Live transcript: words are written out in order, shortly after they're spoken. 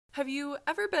Have you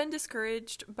ever been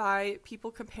discouraged by people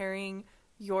comparing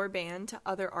your band to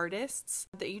other artists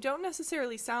that you don't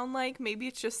necessarily sound like? Maybe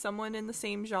it's just someone in the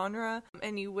same genre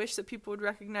and you wish that people would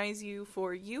recognize you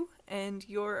for you and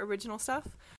your original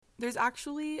stuff. There's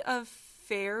actually a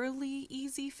fairly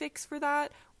easy fix for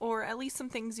that, or at least some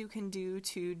things you can do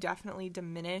to definitely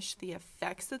diminish the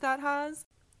effects that has.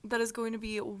 That is going to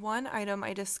be one item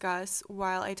I discuss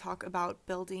while I talk about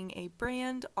building a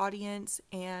brand, audience,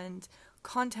 and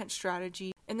content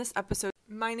strategy in this episode.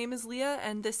 My name is Leah,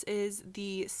 and this is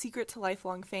The Secret to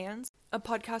Lifelong Fans, a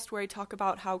podcast where I talk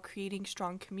about how creating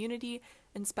strong community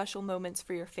and special moments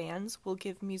for your fans will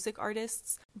give music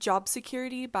artists job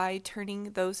security by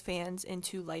turning those fans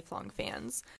into lifelong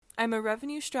fans. I'm a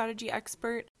revenue strategy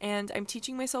expert, and I'm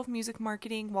teaching myself music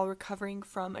marketing while recovering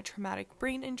from a traumatic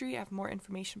brain injury. I have more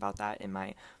information about that in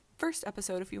my first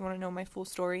episode if you want to know my full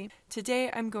story. Today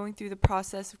I'm going through the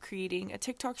process of creating a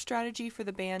TikTok strategy for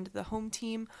the band The Home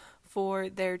Team for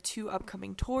their 2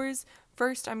 upcoming tours.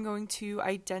 First, I'm going to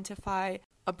identify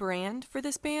a brand for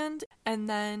this band and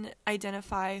then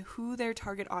identify who their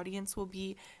target audience will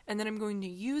be, and then I'm going to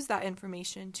use that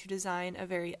information to design a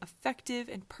very effective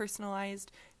and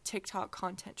personalized TikTok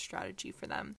content strategy for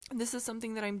them. This is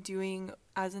something that I'm doing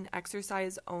as an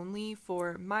exercise only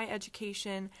for my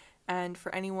education and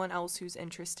for anyone else who's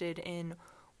interested in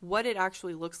what it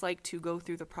actually looks like to go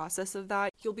through the process of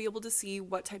that. You'll be able to see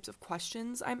what types of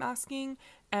questions I'm asking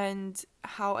and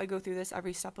how I go through this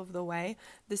every step of the way.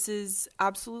 This is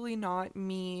absolutely not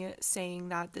me saying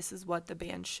that this is what the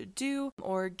band should do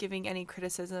or giving any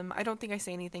criticism. I don't think I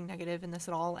say anything negative in this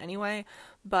at all anyway,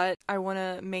 but I want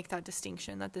to make that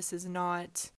distinction that this is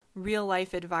not real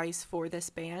life advice for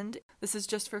this band. This is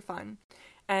just for fun.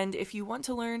 And if you want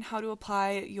to learn how to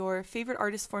apply your favorite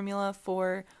artist formula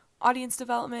for audience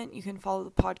development, you can follow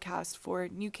the podcast for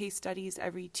new case studies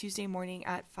every Tuesday morning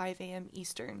at 5 a.m.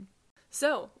 Eastern.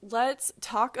 So let's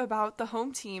talk about The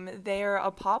Home Team. They're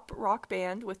a pop rock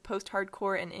band with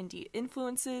post-hardcore and indie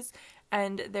influences,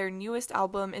 and their newest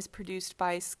album is produced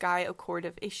by Sky Accord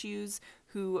of Issues,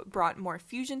 who brought more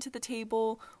fusion to the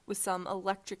table with some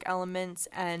electric elements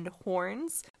and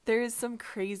horns. There is some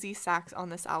crazy sax on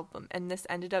this album, and this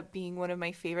ended up being one of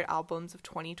my favorite albums of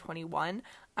 2021.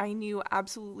 I knew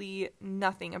absolutely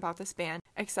nothing about this band,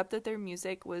 except that their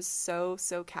music was so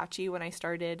catchy when I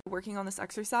started working on this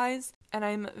exercise, and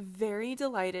I'm very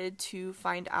delighted to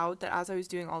find out that as I was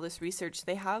doing all this research,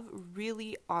 they have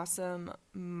really awesome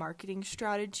marketing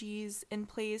strategies in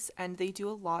place, and they do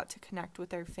a lot to connect with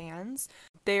their fans.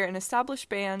 They're an established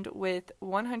band with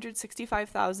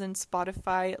 165,000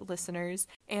 Spotify listeners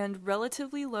and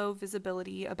relatively low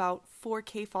visibility, about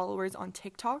 4K followers on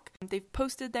TikTok. They've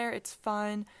posted there, it's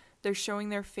fun. They're showing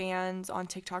their fans on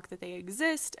TikTok that they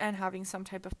exist and having some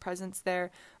type of presence there,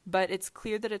 but it's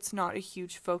clear that it's not a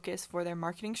huge focus for their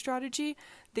marketing strategy.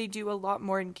 They do a lot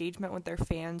more engagement with their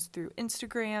fans through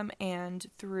Instagram and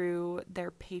through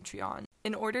their Patreon.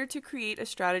 In order to create a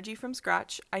strategy from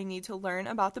scratch, I need to learn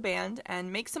about the band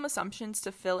and make some assumptions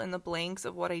to fill in the blanks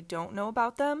of what I don't know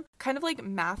about them. Kind of like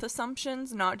math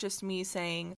assumptions, not just me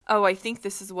saying, oh, I think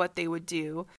this is what they would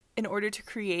do. In order to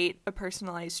create a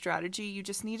personalized strategy, you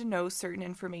just need to know certain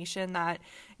information that,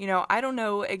 I don't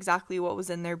know exactly what was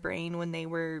in their brain when they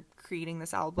were creating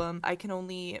this album. I can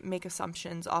only make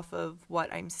assumptions off of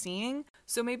what I'm seeing.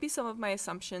 So maybe some of my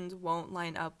assumptions won't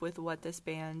line up with what this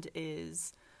band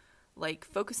is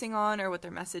focusing on or what their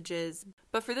message is.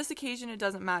 But for this occasion, it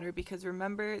doesn't matter because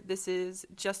remember, this is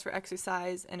just for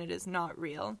exercise and it is not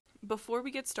real. Before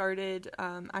we get started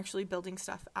actually building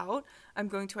stuff out, I'm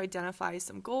going to identify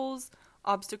some goals,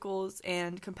 obstacles,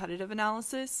 and competitive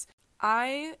analysis.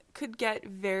 I could get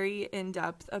very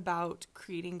in-depth about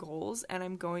creating goals, and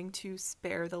I'm going to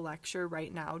spare the lecture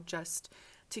right now just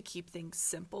to keep things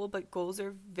simple, but goals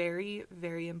are very,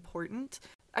 very important.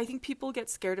 I think people get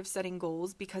scared of setting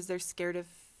goals because they're scared of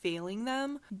failing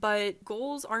them, but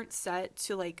goals aren't set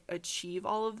to achieve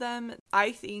all of them.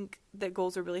 I think that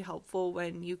goals are really helpful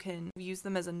when you can use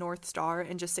them as a North Star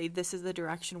and just say this is the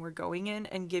direction we're going in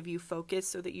and give you focus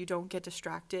so that you don't get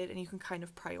distracted and you can kind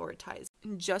of prioritize.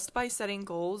 And just by setting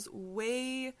goals,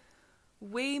 way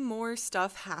more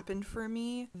stuff happened for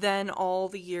me than all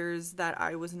the years that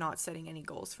I was not setting any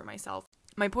goals for myself.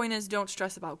 My point is, don't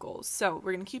stress about goals. So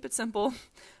we're going to keep it simple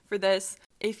for this.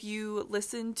 If you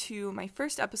listen to my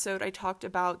first episode, I talked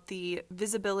about the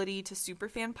visibility to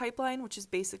superfan pipeline, which is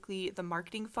basically the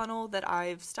marketing funnel that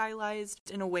I've stylized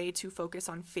in a way to focus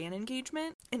on fan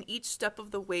engagement. And each step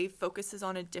of the way focuses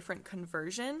on a different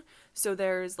conversion. So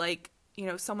there's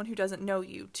someone who doesn't know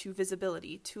you, to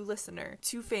visibility, to listener,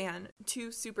 to fan,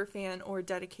 to super fan, or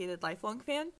dedicated lifelong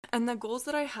fan. And the goals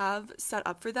that I have set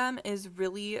up for them is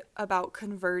really about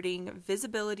converting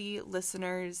visibility,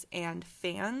 listeners, and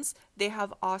fans. They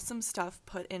have awesome stuff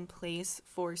put in place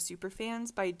for super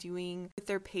fans by doing with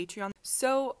their Patreon.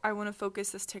 So I want to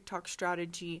focus this TikTok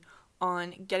strategy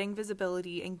on getting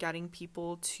visibility and getting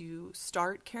people to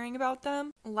start caring about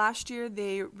them. Last year,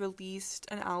 they released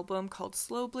an album called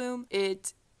Slow Bloom.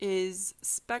 It is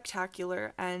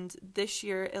spectacular, and this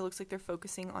year it looks like they're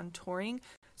focusing on touring.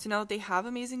 So now that they have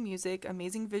amazing music,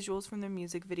 amazing visuals from their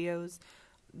music videos,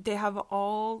 they have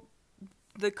all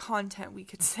the content, we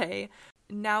could say.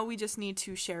 Now we just need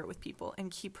to share it with people and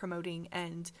keep promoting,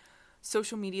 and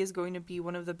social media is going to be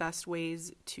one of the best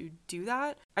ways to do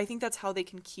that. I think that's how they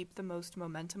can keep the most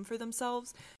momentum for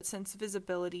themselves. Since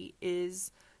visibility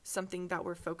is something that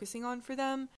we're focusing on for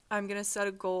them, I'm going to set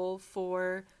a goal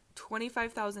for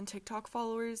 25,000 TikTok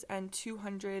followers and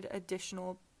 200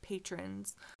 additional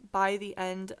patrons by the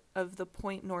end of the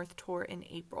Point North tour in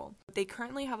April. They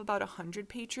currently have about 100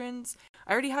 patrons.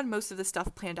 I already had most of the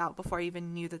stuff planned out before I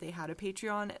even knew that they had a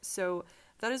Patreon, so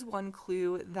that is one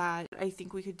clue that I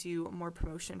think we could do more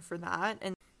promotion for that.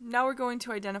 And now we're going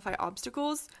to identify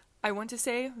obstacles. I want to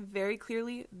say very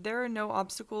clearly, there are no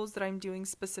obstacles that I'm doing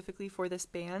specifically for this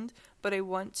band, but I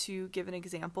want to give an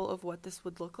example of what this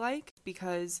would look like,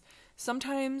 because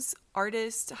sometimes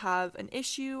artists have an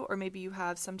issue, or maybe you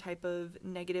have some type of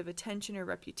negative attention or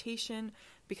reputation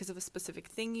because of a specific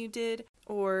thing you did,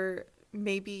 or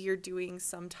maybe you're doing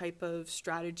some type of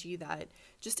strategy that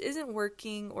just isn't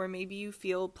working, or maybe you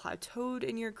feel plateaued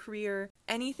in your career.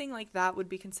 Anything like that would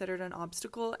be considered an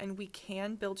obstacle, and we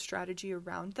can build strategy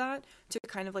around that to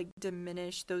kind of like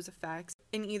diminish those effects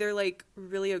in either like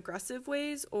really aggressive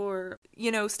ways or,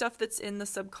 stuff that's in the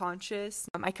subconscious.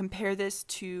 I compare this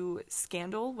to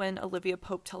Scandal when Olivia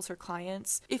Pope tells her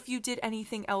clients, if you did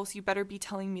anything else, you better be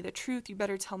telling me the truth. You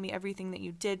better tell me everything that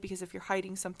you did, because if you're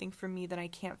hiding something from me, then I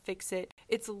can't fix it.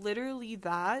 It's literally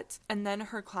that. And then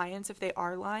her clients, if they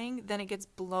are lying, then it gets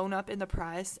blown up in the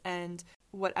press, and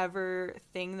whatever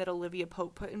thing that Olivia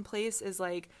Pope put in place is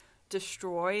like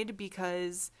destroyed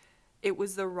because it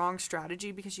was the wrong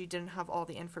strategy, because you didn't have all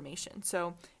the information.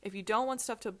 So if you don't want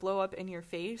stuff to blow up in your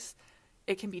face,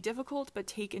 it can be difficult, but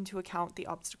take into account the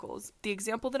obstacles. The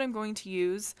example that I'm going to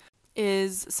use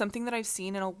is something that I've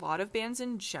seen in a lot of bands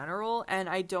in general, and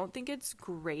I don't think it's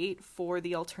great for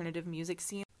the alternative music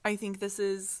scene. I think this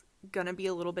is gonna be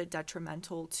a little bit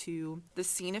detrimental to the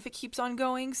scene if it keeps on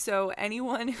going. So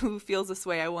anyone who feels this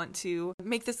way, I want to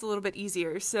make this a little bit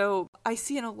easier. So I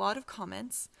see in a lot of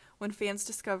comments, when fans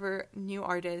discover new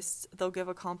artists, they'll give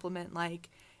a compliment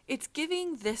like, it's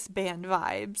giving this band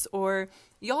vibes, or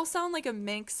y'all sound like a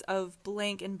mix of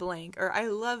blank and blank, or I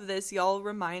love this, y'all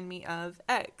remind me of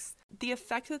X. The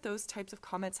effect that those types of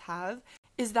comments have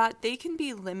is that they can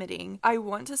be limiting. I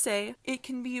want to say it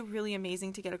can be really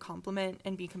amazing to get a compliment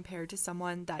and be compared to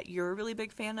someone that you're a really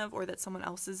big fan of, or that someone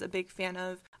else is a big fan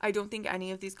of. I don't think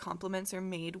any of these compliments are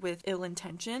made with ill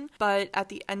intention, but at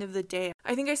the end of the day,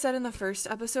 I think I said in the first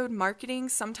episode, marketing,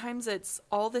 sometimes it's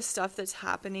all this stuff that's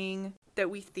happening that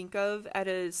we think of at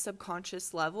a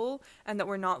subconscious level and that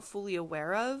we're not fully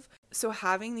aware of. So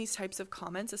having these types of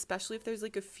comments, especially if there's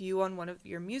like a few on one of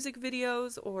your music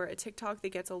videos or a TikTok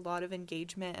that gets a lot of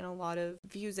engagement and a lot of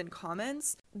views and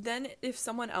comments, then if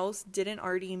someone else didn't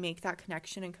already make that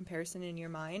connection and comparison in your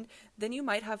mind, then you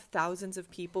might have thousands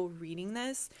of people reading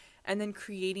this and then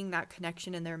creating that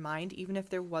connection in their mind, even if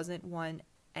there wasn't one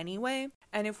anyway.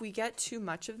 And if we get too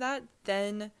much of that,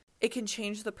 then it can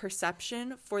change the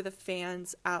perception for the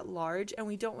fans at large, and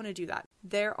we don't want to do that.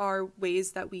 There are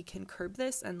ways that we can curb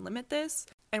this and limit this,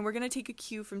 and we're going to take a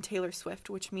cue from Taylor Swift,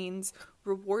 which means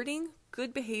rewarding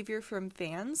good behavior from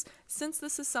fans. Since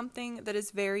this is something that is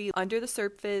very under the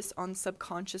surface on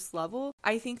subconscious level,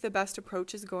 I think the best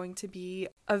approach is going to be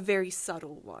a very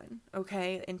subtle one,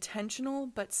 okay? Intentional,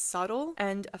 but subtle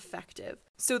and effective.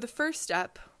 So the first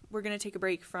step, we're going to take a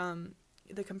break from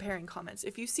the comparing comments.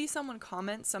 If you see someone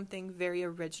comment something very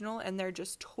original and they're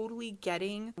just totally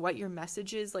getting what your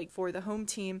message is, like for the home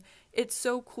team, it's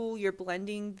so cool, you're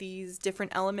blending these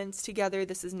different elements together,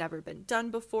 this has never been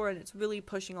done before, and it's really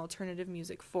pushing alternative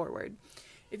music forward.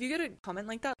 If you get a comment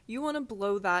like that, you want to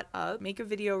blow that up, make a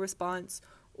video response,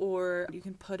 or you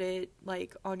can put it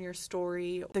like on your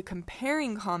story. The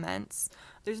comparing comments,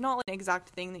 there's not like an exact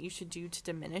thing that you should do to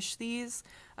diminish these,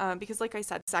 because like I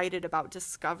said, excited about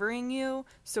discovering you,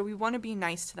 so we want to be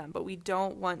nice to them, but we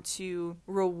don't want to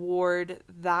reward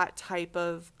that type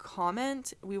of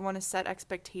comment. We want to set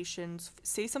expectations.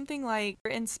 Say something like,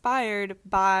 we're inspired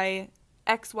by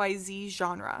XYZ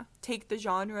genre. Take the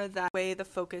genre that way, the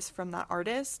focus from that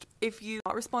artist. If you're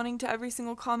not responding to every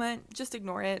single comment, just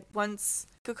ignore it. Once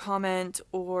a comment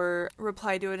or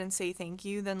reply to it and say thank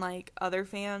you, then like other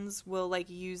fans will like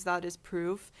use that as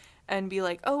proof and be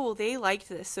like, oh, well, they liked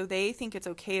this, so they think it's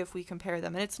okay if we compare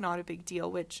them, and it's not a big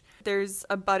deal, which there's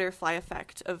a butterfly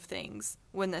effect of things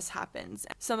when this happens.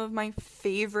 Some of my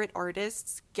favorite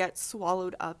artists get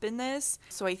swallowed up in this,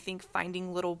 so I think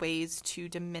finding little ways to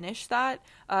diminish that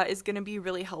is going to be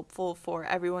really helpful for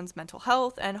everyone's mental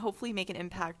health and hopefully make an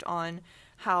impact on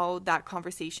how that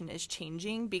conversation is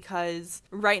changing, because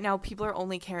right now people are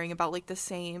only caring about like the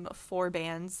same 4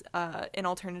 bands in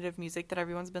alternative music that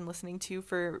everyone's been listening to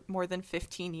for more than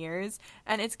 15 years,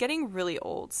 and it's getting really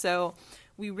old. So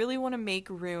we really want to make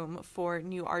room for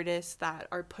new artists that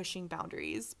are pushing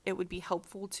boundaries. It would be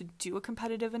helpful to do a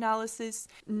competitive analysis,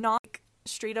 not like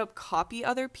straight up copy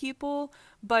other people,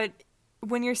 but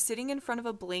when you're sitting in front of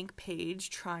a blank page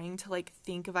trying to like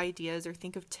think of ideas or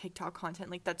think of TikTok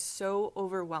content, like that's so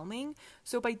overwhelming.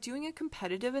 So by doing a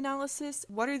competitive analysis,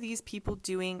 what are these people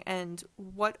doing and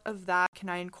what of that can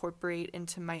I incorporate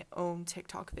into my own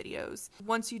TikTok videos?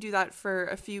 Once you do that for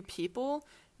a few people,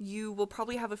 you will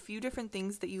probably have a few different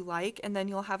things that you like, and then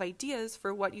you'll have ideas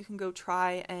for what you can go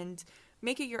try and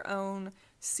make it your own,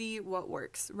 see what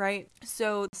works, right?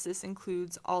 So this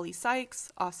includes Ollie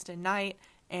Sykes, Austin Knight,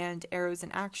 and Arrows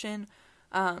in Action.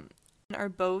 Are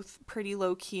both pretty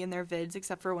low-key in their vids,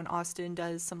 except for when Austin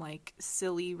does some like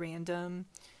silly random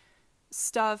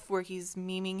stuff where he's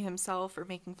memeing himself or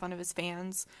making fun of his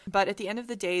fans. But at the end of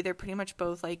the day, they're pretty much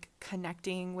both like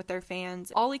connecting with their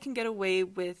fans. Ollie can get away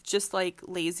with just like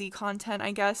lazy content,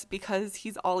 I guess, because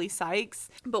he's Ollie Sykes.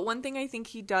 But one thing I think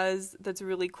he does that's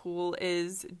really cool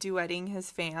is duetting his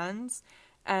fans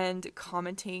and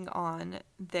commenting on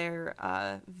their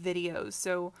videos.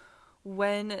 So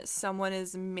when someone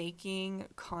is making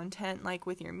content like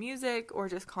with your music or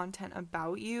just content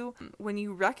about you, when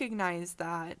you recognize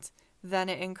that, then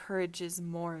it encourages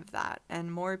more of that,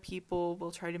 and more people will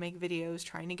try to make videos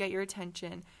trying to get your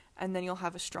attention, and then you'll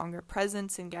have a stronger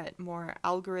presence and get more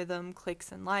algorithm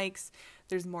clicks and likes.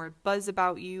 There's more buzz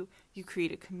about you. You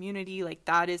create a community. Like,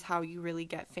 that is how you really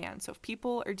get fans. So if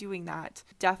people are doing that,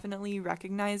 definitely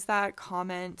recognize that,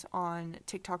 comment on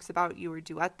TikToks about you or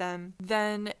duet them.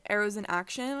 Then Arrows in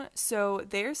Action. So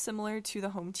they're similar to the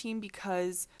home team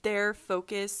because their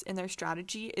focus and their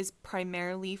strategy is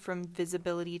primarily from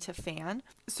visibility to fan.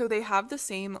 So they have the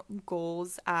same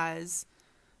goals as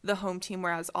the home team,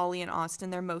 whereas Ollie and Austin,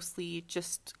 they're mostly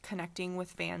just connecting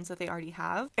with fans that they already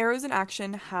have. Arrows in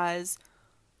Action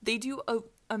they do an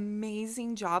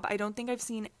amazing job. I don't think I've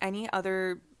seen any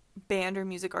other band or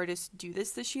music artist do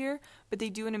this year, but they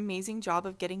do an amazing job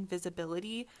of getting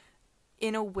visibility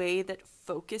in a way that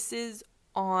focuses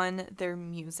on their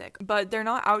music. But they're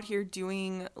not out here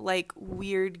doing like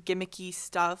weird gimmicky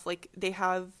stuff. Like, they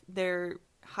have their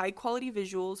high quality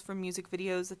visuals from music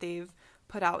videos that they've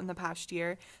put out in the past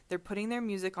year. They're putting their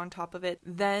music on top of it.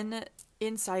 Then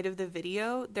inside of the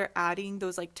video, they're adding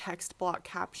those like text block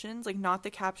captions, like not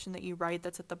the caption that you write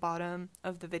that's at the bottom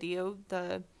of the video,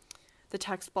 the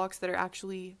text blocks that are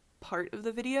actually part of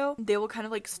the video. They will kind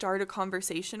of like start a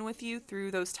conversation with you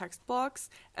through those text blocks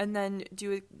and then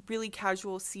do a really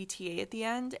casual CTA at the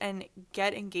end and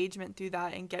get engagement through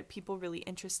that and get people really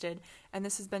interested. And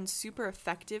this has been super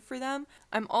effective for them.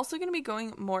 I'm also going to be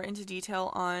going more into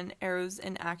detail on Arrows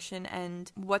in Action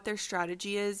and what their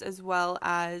strategy is, as well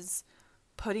as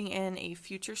putting in a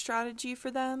future strategy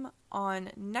for them on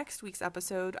next week's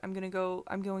episode. I'm going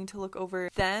to look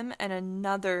over them and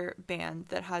another band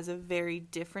that has a very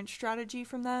different strategy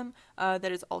from them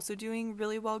that is also doing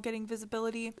really well getting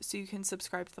visibility. So you can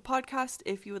subscribe to the podcast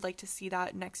if you would like to see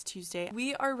that next Tuesday.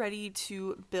 We are ready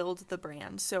to build the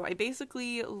brand. So I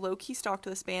basically low-key stalked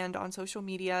this band on social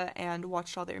media and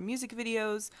watched all their music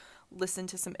videos, listened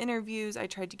to some interviews. I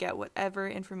tried to get whatever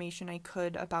information I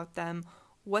could about them,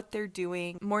 what they're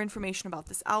doing, more information about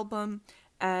this album,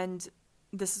 and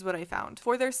this is what I found.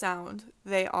 For their sound,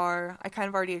 I kind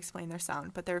of already explained their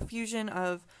sound, but they're a fusion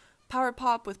of power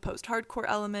pop with post-hardcore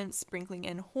elements, sprinkling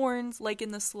in horns like in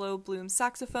the Slow Bloom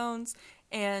saxophones,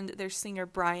 and their singer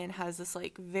Brian has this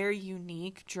like very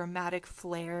unique dramatic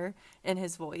flair in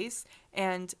his voice,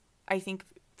 and I think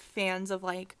fans of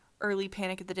like early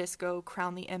Panic at the Disco,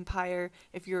 Crown the Empire,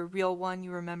 if you're a real one,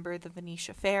 you remember the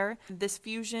Venetia Fair. This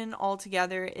fusion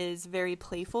altogether is very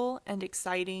playful and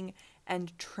exciting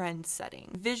and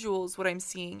trend-setting. Visuals, what I'm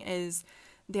seeing is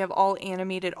they have all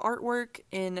animated artwork.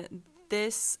 In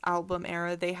this album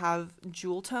era, they have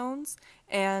jewel tones,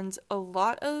 and a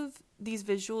lot of these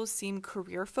visuals seem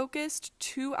career focused,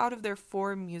 2 out of their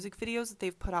 4 music videos that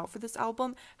they've put out for this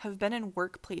album have been in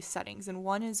workplace settings, and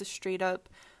one is a straight up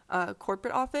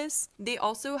corporate office. They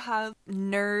also have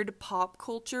nerd pop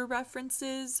culture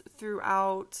references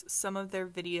throughout some of their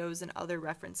videos and other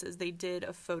references. They did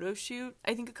a photo shoot,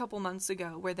 I think a couple months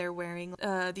ago, where they're wearing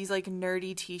these like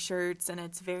nerdy t-shirts, and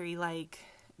it's very like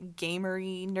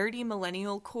gamery, nerdy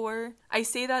millennial core. I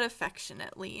say that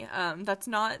affectionately. That's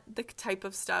not the type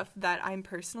of stuff that I'm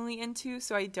personally into,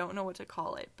 so I don't know what to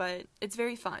call it, but it's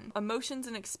very fun. Emotions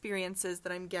and experiences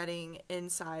that I'm getting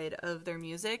inside of their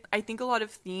music. I think a lot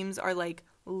of themes are like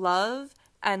love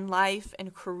and life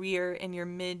and career in your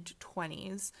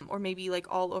mid-20s, or maybe like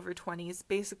all over 20s.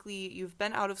 Basically, you've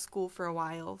been out of school for a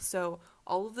while, so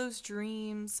all of those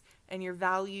dreams and your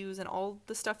values and all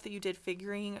the stuff that you did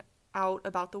figuring out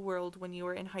about the world when you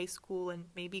were in high school and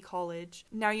maybe college.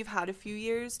 Now you've had a few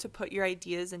years to put your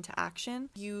ideas into action.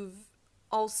 You've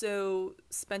also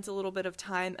spent a little bit of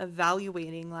time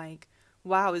evaluating, like,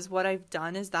 wow, is what I've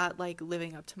done, is that like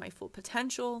living up to my full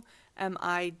potential? Am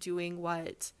I doing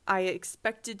what I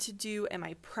expected to do? Am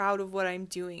I proud of what I'm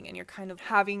doing? And you're kind of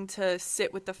having to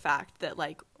sit with the fact that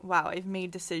like, wow, I've made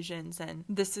decisions and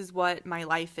this is what my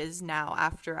life is now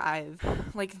after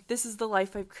this is the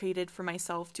life I've created for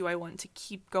myself. Do I want to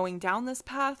keep going down this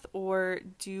path, or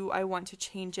do I want to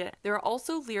change it? There are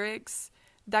also lyrics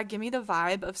that give me the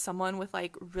vibe of someone with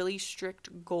like really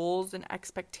strict goals and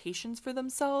expectations for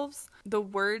themselves. The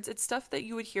words, it's stuff that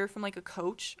you would hear from like a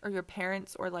coach or your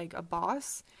parents or like a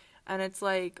boss. And it's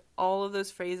like all of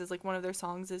those phrases, like one of their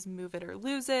songs is move it or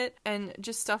lose it, and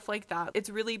just stuff like that. It's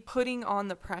really putting on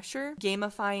the pressure,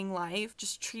 gamifying life,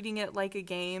 just treating it like a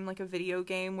game, like a video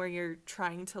game where you're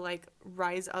trying to like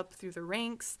rise up through the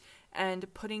ranks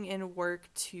and putting in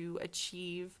work to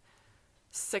achieve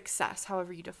success,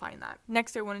 however you define that.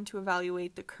 Next, I wanted to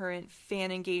evaluate the current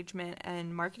fan engagement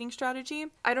and marketing strategy.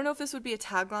 I don't know if this would be a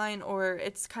tagline or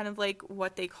it's kind of like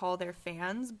what they call their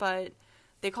fans, but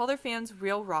they call their fans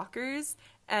real rockers,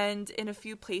 and in a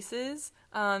few places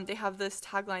they have this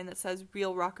tagline that says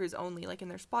real rockers only, like in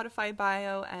their Spotify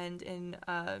bio and in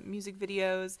music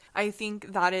videos. I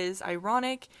think that is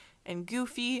ironic and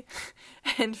goofy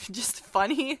and just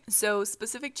funny. So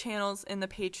specific channels in the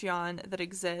Patreon that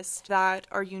exist that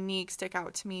are unique stick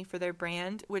out to me for their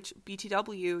brand, which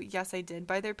BTW, yes, I did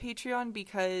buy their Patreon,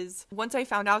 because once I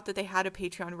found out that they had a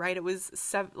Patreon, right, it was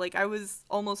I was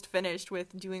almost finished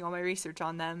with doing all my research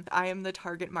on them. I am the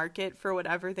target market for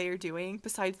whatever they are doing,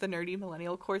 besides the nerdy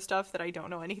millennial core stuff that I don't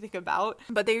know anything about,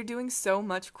 but they are doing so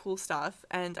much cool stuff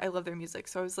and I love their music.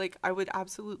 So I was like, I would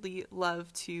absolutely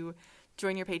love to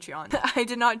join your Patreon. I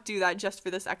did not do that just for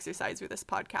this exercise or this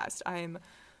podcast. I'm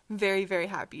very, very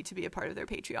happy to be a part of their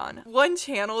Patreon. One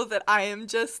channel that I am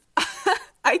just,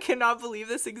 I cannot believe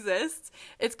this exists.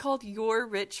 It's called Your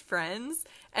Rich Friends,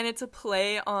 and it's a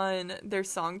play on their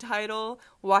song title,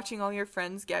 Watching All Your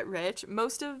Friends Get Rich.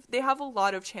 They have a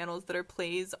lot of channels that are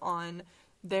plays on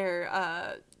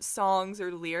their songs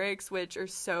or lyrics, which are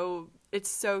it's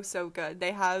so good.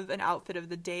 They have an outfit of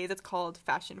the day that's called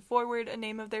Fashion Forward, a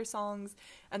name of their songs,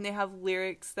 and they have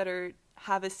lyrics that are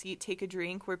have a seat, take a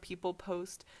drink, where people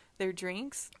post their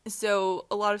drinks. So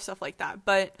a lot of stuff like that.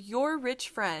 But Your Rich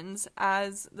Friends,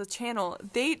 as the channel,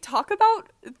 they talk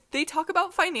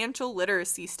about financial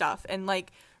literacy stuff and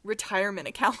like retirement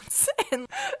accounts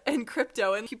and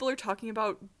crypto, and people are talking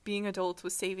about being adults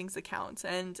with savings accounts,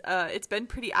 and it's been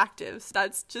pretty active. So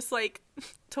that's just like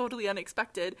totally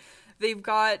unexpected. They've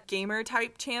got gamer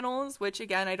type channels, which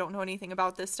again, I don't know anything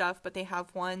about this stuff, but they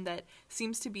have one that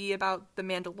seems to be about The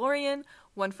Mandalorian,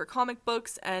 one for comic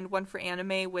books, and one for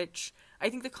anime, which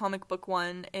I think the comic book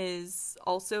one is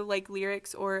also like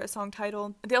lyrics or a song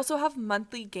title. They also have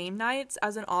monthly game nights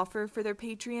as an offer for their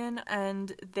Patreon,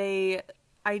 and they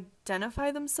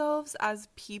identify themselves as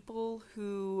people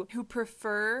who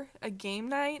prefer a game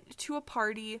night to a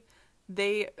party.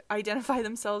 They identify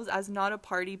themselves as not a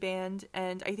party band,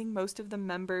 and I think most of the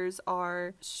members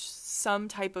are some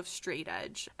type of straight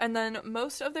edge. And then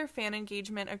most of their fan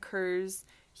engagement occurs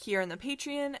here in the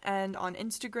Patreon and on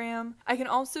Instagram. I can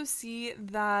also see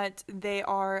that they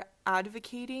are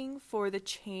advocating for the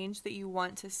change that you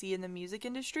want to see in the music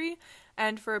industry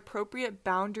and for appropriate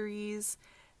boundaries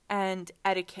and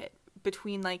etiquette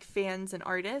between like fans and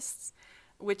artists,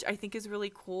 which I think is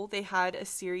really cool. They had a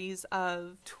series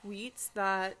of tweets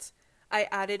that I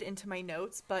added into my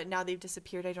notes, but now they've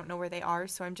disappeared. I don't know where they are,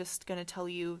 so I'm just going to tell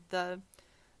you the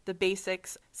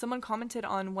basics. Someone commented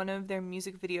on one of their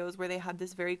music videos where they had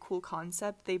this very cool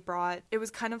concept. They brought, it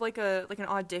was kind of like an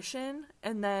audition,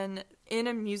 and then in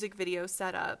a music video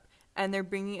setup, and they're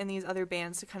bringing in these other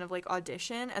bands to kind of like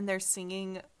audition, and they're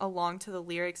singing along to the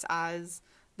lyrics as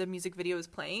the music video is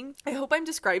playing. I hope I'm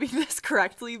describing this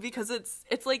correctly because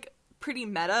it's like pretty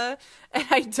meta, and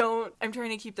I'm trying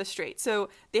to keep this straight. So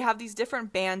they have these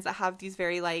different bands that have these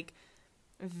very like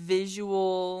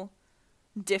visual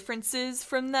differences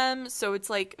from them, so it's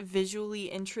like visually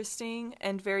interesting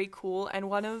and very cool. And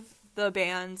one of the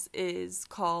bands is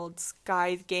called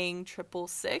Scythe Gang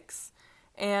 666,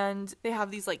 and they have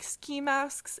these like ski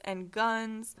masks and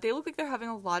guns. They look like they're having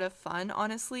a lot of fun.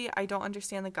 Honestly, I don't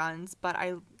understand the guns, but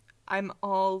I'm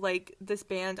all like, this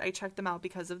band, I checked them out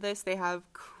because of this. They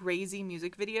have crazy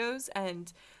music videos,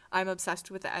 and I'm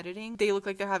obsessed with the editing. They look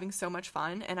like they're having so much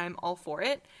fun, and I'm all for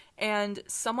it. And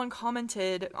someone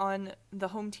commented on the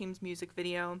home team's music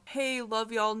video, "Hey,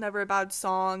 love y'all, never a bad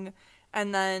song."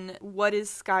 And then, "What is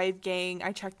Scythe Gang?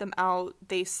 I checked them out.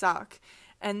 They suck."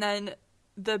 And then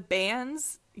the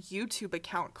band's YouTube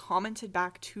account commented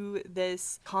back to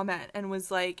this comment and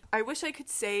was like, "I wish I could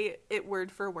say it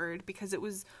word for word because it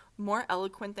was more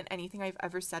eloquent than anything I've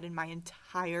ever said in my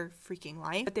entire freaking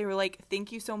life." But they were like,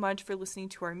 "Thank you so much for listening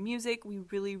to our music. We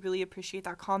really, really appreciate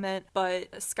that comment.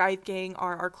 But Scythe Gang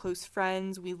are our close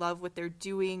friends. We love what they're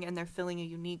doing, and they're filling a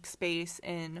unique space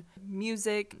in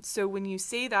music. So when you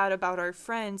say that about our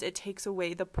friends, it takes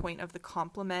away the point of the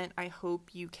compliment. I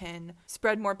hope you can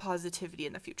spread more positivity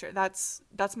in the future." That's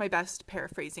my best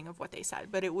paraphrasing of what they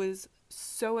said, but it was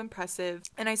so impressive.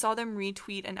 And I saw them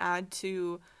retweet and add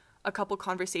to a couple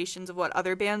conversations of what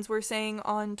other bands were saying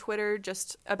on Twitter,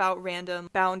 just about random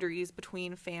boundaries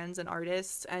between fans and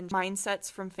artists and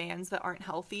mindsets from fans that aren't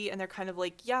healthy. And they're kind of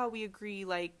like, "Yeah, we agree,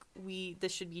 like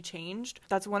this should be changed."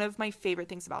 That's one of my favorite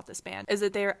things about this band, is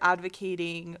that they're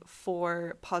advocating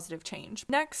for positive change.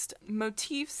 Next,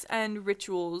 motifs and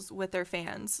rituals with their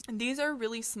fans. These are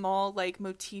really small like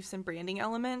motifs and branding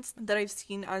elements that I've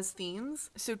seen as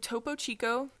themes. So Topo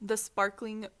Chico, the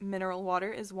sparkling mineral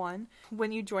water, is one.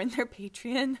 When you join their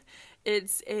Patreon,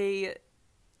 it's a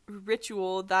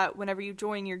ritual that whenever you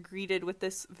join, you're greeted with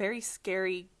this very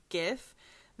scary gif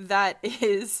that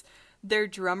is their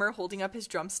drummer holding up his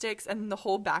drumsticks, and the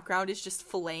whole background is just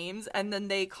flames, and then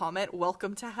they comment,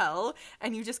 "Welcome to hell,"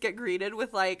 and you just get greeted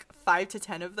with like 5 to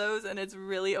 10 of those, and it's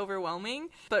really overwhelming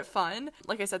but fun.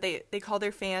 Like I said, they call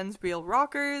their fans real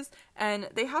rockers, and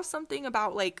they have something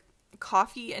about like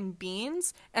coffee and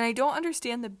beans, and I don't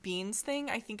understand the beans thing.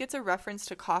 I think it's a reference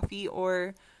to coffee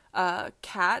or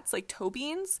cats, like toe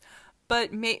beans.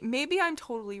 But maybe I'm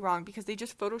totally wrong because they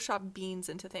just Photoshop beans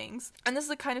into things. And this is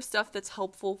the kind of stuff that's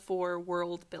helpful for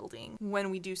world building when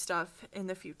we do stuff in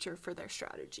the future for their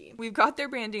strategy. We've got their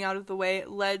branding out of the way.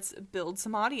 Let's build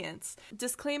some audience.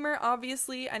 Disclaimer,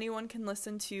 obviously anyone can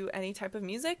listen to any type of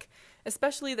music,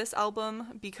 especially this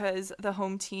album, because the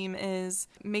home team is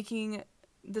making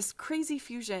this crazy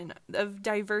fusion of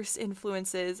diverse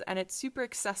influences, and it's super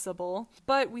accessible,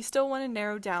 but we still want to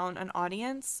narrow down an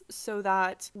audience so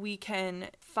that we can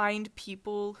find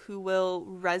people who will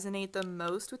resonate the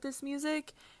most with this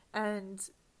music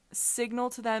and signal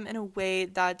to them in a way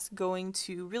that's going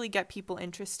to really get people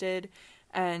interested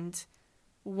and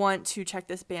want to check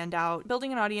this band out.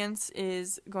 Building an audience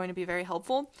is going to be very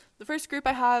helpful. The first group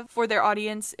I have for their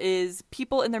audience is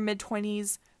people in their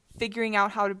mid-20s figuring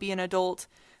out how to be an adult.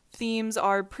 Themes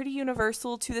are pretty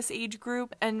universal to this age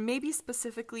group, and maybe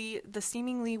specifically the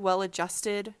seemingly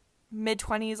well-adjusted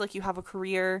mid-20s, like you have a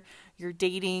career, you're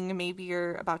dating, maybe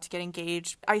you're about to get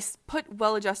engaged. I put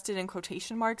well-adjusted in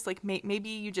quotation marks, like maybe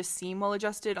you just seem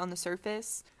well-adjusted on the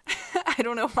surface. I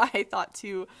don't know why I thought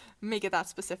to make it that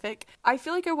specific. I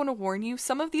feel like I want to warn you,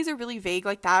 some of these are really vague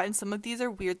like that, and some of these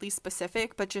are weirdly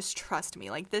specific, but just trust me,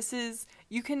 like this is,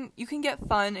 you can get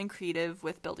fun and creative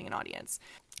with building an audience.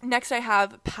 Next, I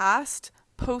have past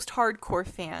post-hardcore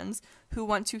fans who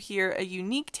want to hear a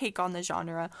unique take on the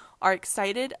genre, are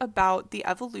excited about the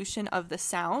evolution of the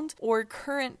sound, or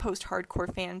current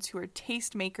post-hardcore fans who are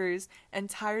tastemakers and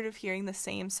tired of hearing the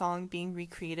same song being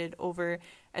recreated over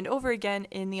and over again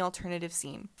in the alternative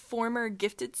scene. Former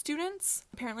gifted students,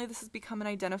 apparently this has become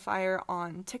an identifier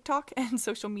on TikTok and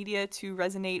social media to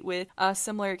resonate with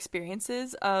similar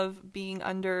experiences of being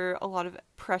under a lot of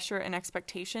pressure and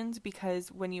expectations because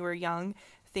when you were young,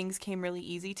 things came really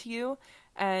easy to you,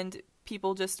 and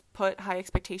people just put high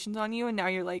expectations on you, and now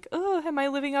you're like, oh, am I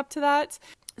living up to that?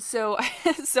 So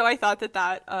I thought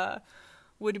that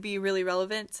would be really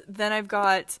relevant. Then I've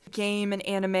got game and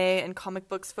anime and comic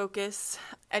books focus.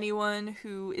 Anyone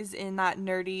who is in that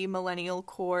nerdy millennial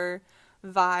core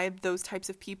vibe, those types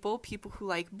of people who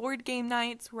like board game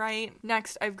nights, right?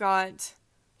 Next, I've got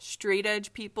straight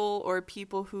edge people or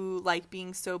people who like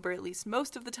being sober at least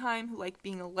most of the time, who like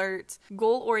being alert,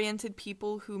 goal-oriented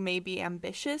people who may be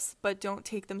ambitious but don't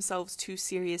take themselves too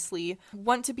seriously,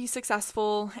 want to be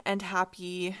successful and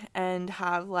happy and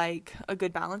have like a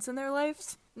good balance in their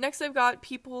lives. Next, I've got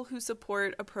people who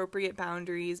support appropriate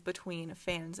boundaries between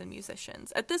fans and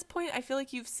musicians. At this point, I feel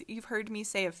like you've heard me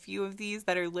say a few of these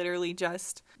that are literally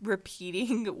just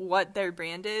repeating what their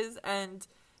brand is, and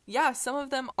yeah, some of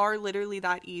them are literally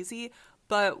that easy,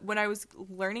 but when I was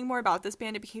learning more about this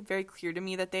band, it became very clear to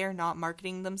me that they are not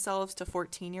marketing themselves to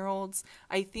 14-year-olds.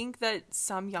 I think that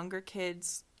some younger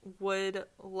kids would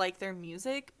like their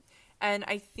music, and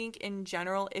I think in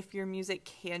general, if your music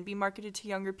can be marketed to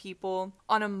younger people,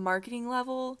 on a marketing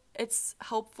level, it's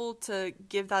helpful to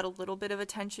give that a little bit of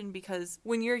attention, because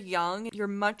when you're young, you're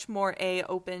much more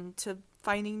open to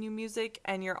finding new music,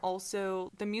 and you're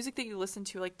also, the music that you listen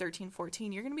to like 13,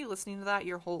 14, you're gonna be listening to that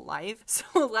your whole life.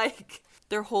 So like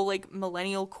their whole like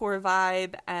millennial core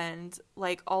vibe and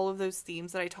like all of those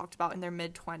themes that I talked about in their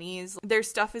mid-20s, their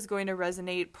stuff is going to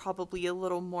resonate probably a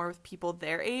little more with people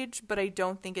their age, but I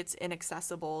don't think it's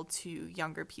inaccessible to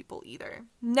younger people either.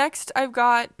 Next, I've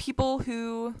got people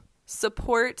who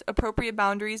support appropriate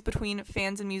boundaries between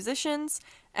fans and musicians,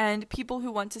 and people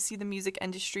who want to see the music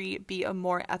industry be a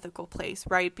more ethical place,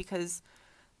 right? Because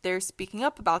they're speaking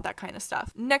up about that kind of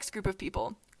stuff. Next group of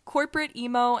people, corporate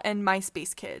emo and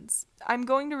MySpace kids. I'm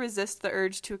going to resist the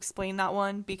urge to explain that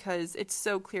one because it's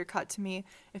so clear cut to me.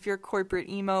 If you're corporate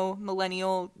emo,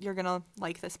 millennial, you're gonna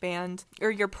like this band,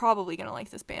 or you're probably gonna like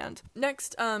this band.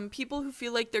 Next, people who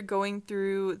feel like they're going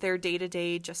through their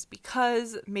day-to-day just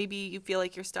because. Maybe you feel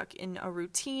like you're stuck in a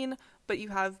routine, but you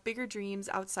have bigger dreams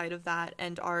outside of that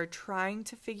and are trying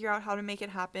to figure out how to make it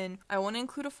happen. I want to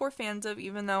include a For Fans of,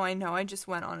 even though I know I just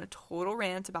went on a total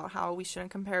rant about how we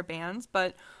shouldn't compare bands,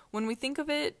 but when we think of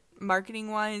it marketing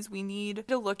wise, we need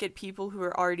to look at people who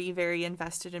are already very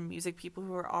invested in music, people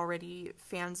who are already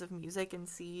fans of music, and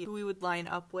see who we would line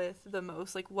up with the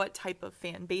most, like what type of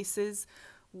fan bases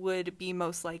would be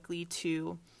most likely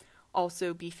to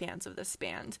also be fans of this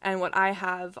band. And what I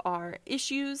have are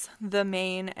Issues, The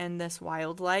Main, and This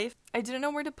Wildlife. I didn't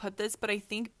know where to put this, but I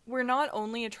think we're not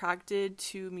only attracted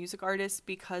to music artists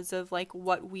because of like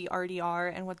what we already are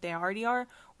and what they already are,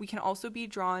 we can also be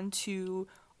drawn to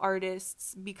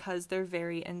artists because they're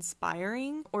very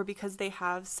inspiring or because they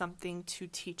have something to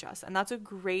teach us. And that's a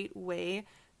great way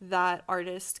that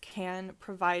artists can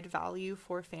provide value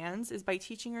for fans, is by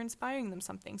teaching or inspiring them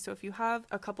something. So if you have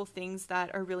a couple things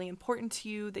that are really important to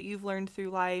you that you've learned through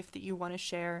life that you want to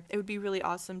share, it would be really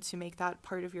awesome to make that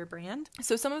part of your brand.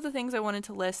 So some of the things I wanted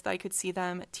to list that I could see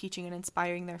them teaching and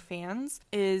inspiring their fans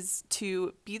is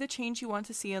to be the change you want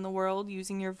to see in the world,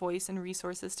 using your voice and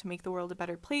resources to make the world a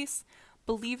better place.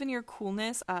 Believe in your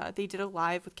coolness. They did a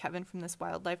live with Kevin from This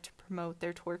Wildlife to promote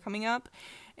their tour coming up,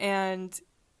 and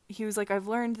he was like, I've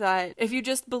learned that if you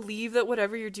just believe that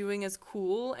whatever you're doing is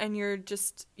cool and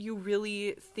you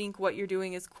really think what you're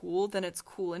doing is cool, then it's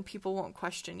cool and people won't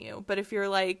question you. But if you're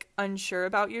like unsure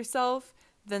about yourself,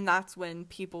 then that's when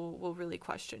people will really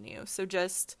question you. So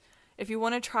just, if you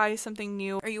want to try something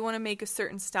new or you want to make a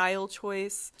certain style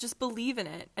choice, just believe in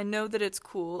it and know that it's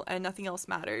cool and nothing else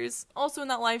matters. Also in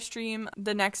that live stream,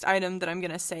 the next item that I'm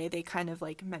going to say, they kind of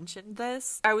like mentioned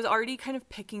this. I was already kind of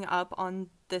picking up on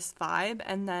this vibe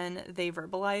and then they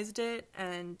verbalized it,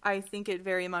 and I think it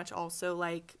very much also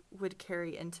like would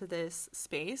carry into this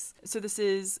space. So this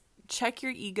is: check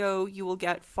your ego, you will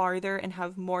get farther and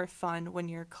have more fun when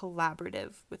you're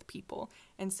collaborative with people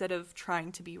instead of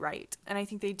trying to be right. And I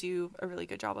think they do a really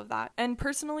good job of that. And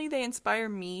personally, they inspire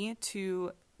me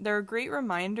to, they're a great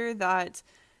reminder that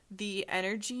the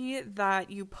energy that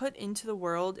you put into the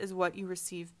world is what you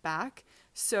receive back.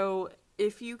 So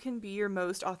if you can be your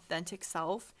most authentic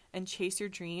self and chase your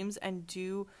dreams and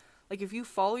do, like if you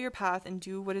follow your path and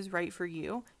do what is right for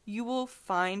you, you will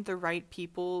find the right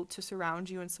people to surround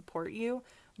you and support you.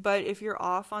 But if you're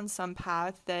off on some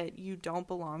path that you don't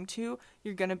belong to,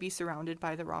 you're going to be surrounded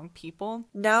by the wrong people.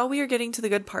 Now we are getting to the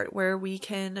good part where we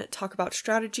can talk about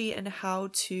strategy and how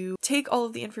to take all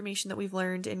of the information that we've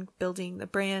learned in building the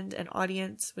brand and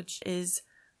audience, which is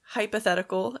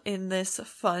hypothetical in this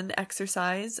fun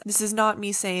exercise. This is not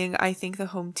me saying I think the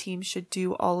home team should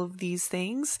do all of these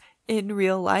things in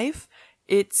real life.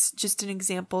 It's just an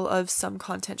example of some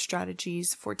content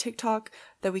strategies for TikTok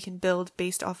that we can build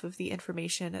based off of the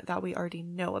information that we already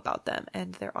know about them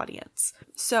and their audience.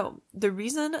 So the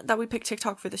reason that we picked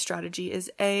TikTok for the strategy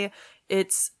is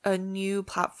it's a new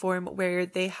platform where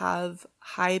they have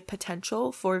high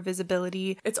potential for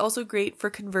visibility. It's also great for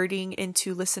converting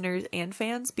into listeners and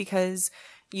fans because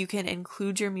You can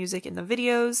include your music in the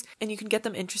videos, and you can get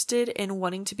them interested in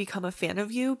wanting to become a fan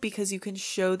of you because you can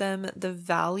show them the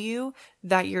value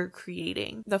that you're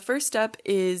creating. The first step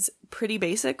is pretty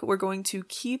basic. We're going to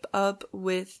keep up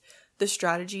with the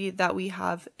strategy that we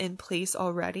have in place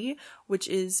already, which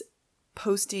is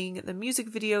posting the music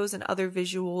videos and other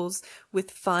visuals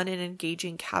with fun and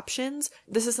engaging captions.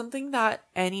 This is something that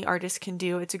any artist can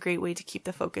do. It's a great way to keep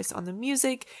the focus on the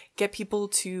music, get people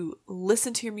to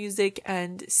listen to your music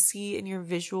and see in your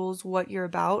visuals what you're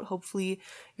about. Hopefully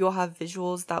you'll have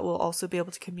visuals that will also be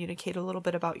able to communicate a little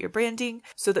bit about your branding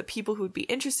so that people who would be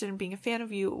interested in being a fan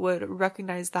of you would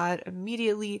recognize that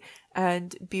immediately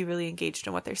and be really engaged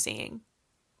in what they're seeing.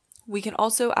 We can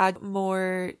also add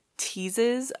more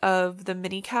teases of the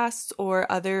mini casts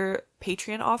or other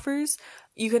Patreon offers.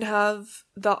 You can have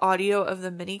the audio of the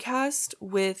mini cast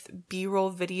with B-roll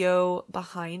video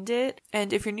behind it.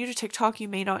 And if you're new to TikTok, you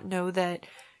may not know that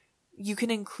you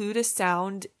can include a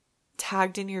sound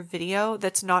tagged in your video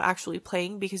that's not actually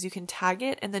playing, because you can tag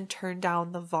it and then turn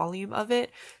down the volume of it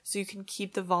so you can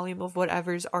keep the volume of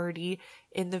whatever's already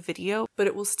in the video, but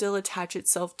it will still attach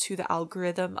itself to the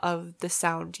algorithm of the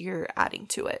sound you're adding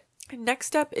to it. Next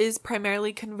step is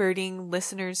primarily converting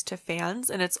listeners to fans,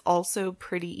 and it's also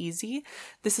pretty easy.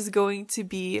 This is going to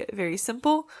be very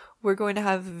simple. We're going to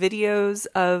have videos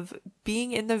of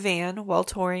being in the van while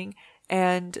touring,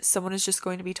 and someone is just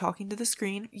going to be talking to the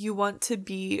screen. You want to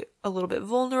be a little bit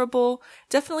vulnerable,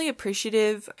 definitely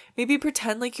appreciative, maybe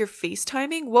pretend like you're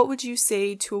FaceTiming. What would you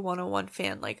say to a one-on-one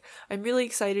fan? Like, I'm really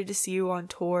excited to see you on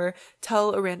tour.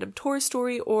 Tell a random tour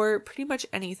story or pretty much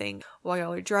anything. While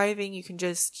y'all are driving, you can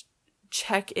just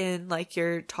check in like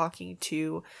you're talking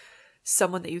to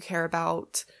someone that you care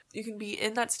about. You can be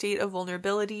in that state of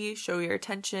vulnerability, show your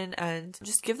attention, and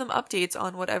just give them updates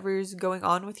on whatever's going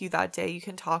on with you that day. You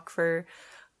can talk for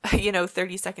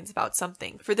 30 seconds about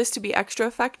something. For this to be extra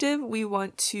effective, we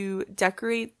want to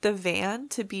decorate the van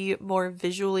to be more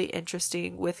visually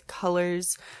interesting with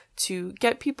colors to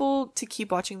get people to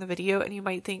keep watching the video. And you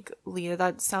might think, Leah,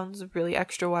 that sounds really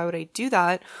extra. Why would I do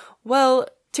that? Well,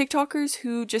 TikTokers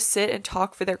who just sit and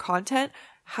talk for their content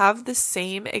have the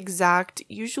same exact,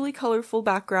 usually colorful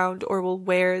background, or will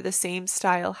wear the same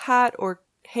style hat or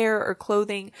hair or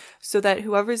clothing so that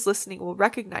whoever's listening will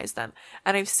recognize them.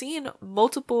 And I've seen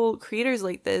multiple creators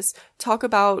like this talk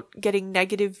about getting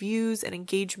negative views and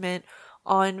engagement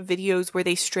on videos where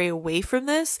they stray away from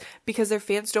this because their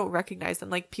fans don't recognize them.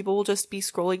 Like, people will just be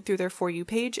scrolling through their For You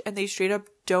page and they straight up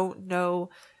don't know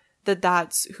that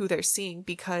that's who they're seeing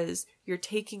because you're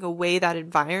taking away that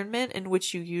environment in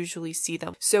which you usually see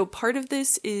them. So part of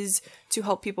this is to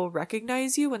help people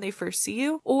recognize you when they first see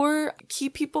you, or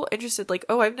keep people interested. Like,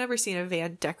 oh, I've never seen a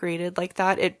van decorated like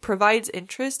that. It provides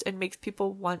interest and makes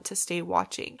people want to stay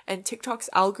watching. And TikTok's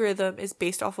algorithm is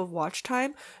based off of watch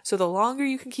time. So the longer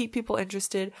you can keep people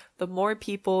interested, the more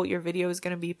people your video is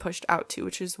going to be pushed out to,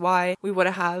 which is why we want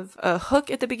to have a hook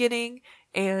at the beginning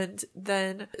and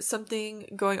then something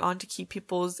going on to keep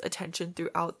people's attention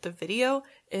throughout the video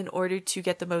in order to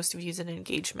get the most views and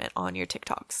engagement on your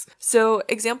TikToks. So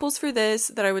examples for this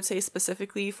that I would say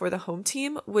specifically for the home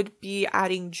team would be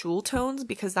adding jewel tones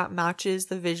because that matches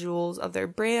the visuals of their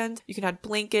brand. You can add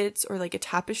blankets or like a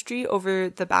tapestry over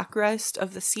the backrest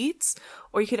of the seats,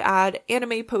 or you could add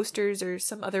anime posters or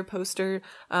some other poster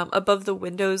above the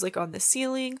windows, like on the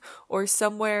ceiling or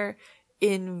somewhere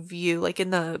in view, like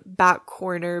in the back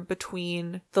corner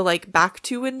between the like back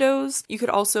two windows. You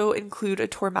could also include a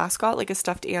tour mascot, like a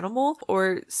stuffed animal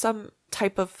or some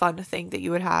type of fun thing that you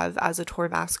would have as a tour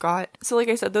mascot. So like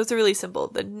I said, those are really simple.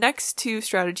 The next two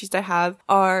strategies I have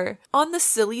are on the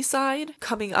silly side,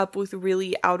 coming up with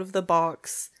really out of the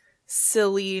box,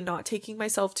 silly, not taking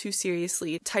myself too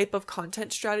seriously type of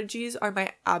content strategies are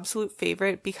my absolute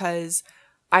favorite because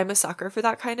I'm a sucker for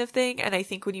that kind of thing. And I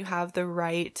think when you have the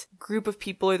right group of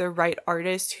people or the right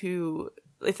artist who,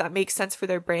 if that makes sense for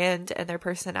their brand and their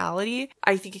personality,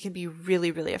 I think it can be really,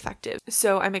 really effective.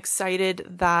 So I'm excited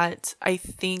that I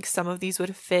think some of these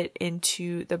would fit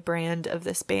into the brand of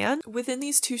this band. Within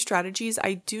these two strategies,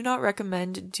 I do not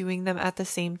recommend doing them at the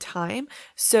same time.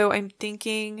 So I'm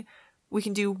thinking we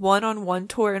can do one on one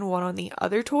tour and one on the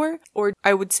other tour, or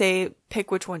I would say pick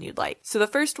which one you'd like. So the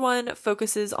first one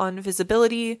focuses on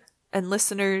visibility and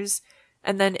listeners,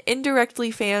 and then indirectly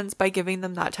fans by giving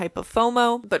them that type of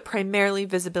FOMO, but primarily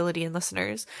visibility and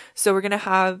listeners. So we're going to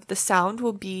have the sound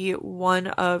will be one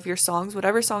of your songs,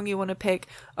 whatever song you want to pick,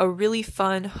 a really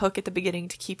fun hook at the beginning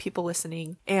to keep people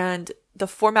listening. And the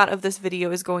format of this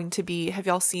video is going to be, have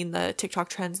y'all seen the TikTok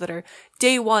trends that are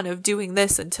day 1 of doing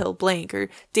this until blank, or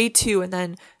day 2 and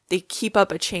then they keep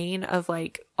up a chain of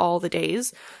like all the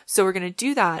days. So we're going to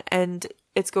do that, and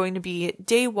it's going to be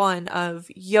day 1 of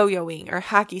yo-yoing or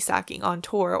hacky sacking on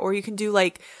tour, or you can do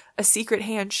like a secret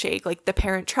handshake, like the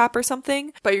Parent Trap or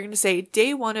something. But you're going to say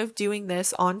day 1 of doing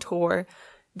this on tour,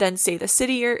 then say the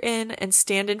city you're in and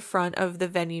stand in front of the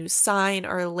venue's sign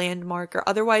or landmark or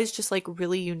otherwise just like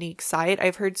really unique site.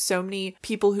 I've heard so many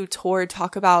people who tour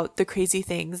talk about the crazy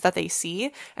things that they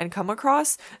see and come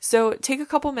across. So take a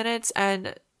couple minutes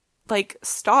and like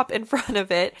stop in front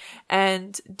of it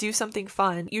and do something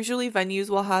fun. Usually venues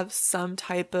will have some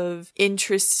type of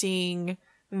interesting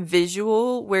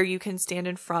visual where you can stand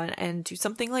in front and do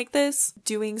something like this,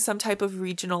 doing some type of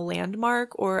regional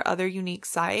landmark or other unique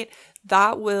site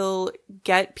that will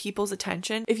get people's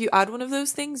attention. If you add one of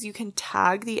those things, you can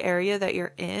tag the area that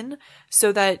you're in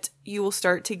so that you will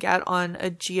start to get on a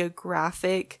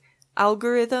geographic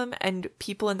algorithm and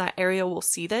people in that area will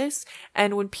see this.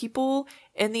 And when people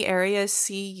in the area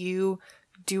see you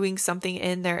doing something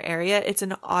in their area, it's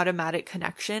an automatic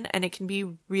connection and it can be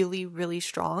really, really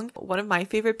strong. One of my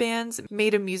favorite bands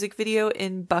made a music video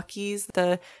in Buc-ee's,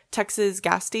 the Texas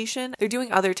gas station. They're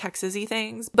doing other Texas-y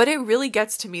things, but it really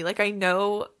gets to me. Like, I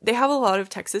know they have a lot of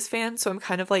Texas fans, so I'm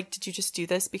kind of like, did you just do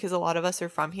this because a lot of us are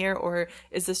from here, or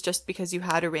is this just because you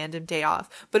had a random day off?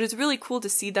 But it's really cool to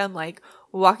see them like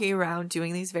walking around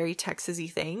doing these very Texas-y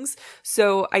things.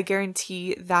 So I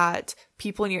guarantee that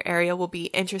people in your area will be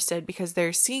interested because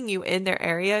they're seeing you in their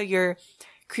area. You're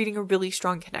creating a really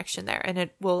strong connection there, and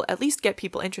it will at least get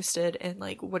people interested in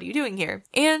like, what are you doing here?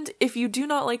 And if you do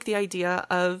not like the idea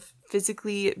of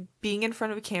physically being in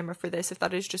front of a camera for this, if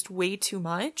that is just way too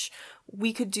much,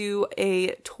 we could do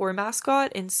a tour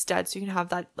mascot instead. So you can have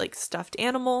that like stuffed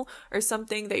animal or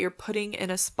something that you're putting in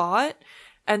a spot,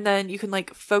 and then you can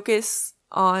like focus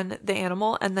on the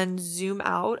animal and then zoom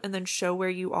out and then show where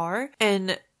you are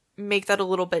and make that a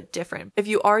little bit different. If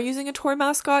you are using a tour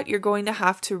mascot, you're going to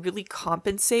have to really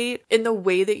compensate in the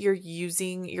way that you're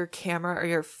using your camera or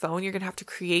your phone. You're going to have to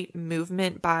create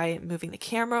movement by moving the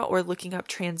camera or looking up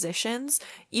transitions.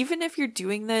 Even if you're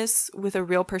doing this with a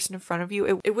real person in front of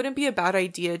you, it wouldn't be a bad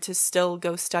idea to still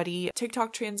go study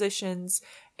TikTok transitions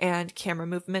and camera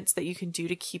movements that you can do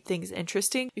to keep things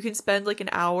interesting. You can spend like an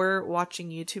hour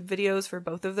watching YouTube videos for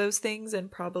both of those things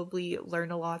and probably learn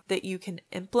a lot that you can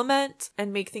implement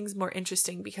and make things more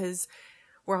interesting, because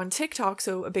we're on TikTok,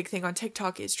 so a big thing on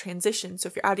TikTok is transition. So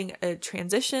if you're adding a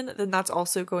transition, then that's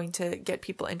also going to get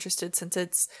people interested since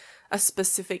it's a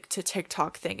specific to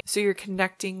TikTok thing. So you're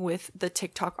connecting with the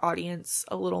TikTok audience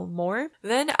a little more.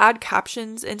 Then add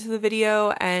captions into the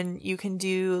video, and you can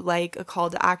do like a call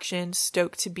to action,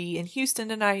 stoked to be in Houston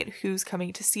tonight, who's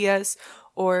coming to see us,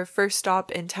 or first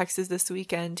stop in Texas this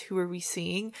weekend, who are we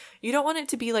seeing? You don't want it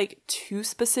to be like too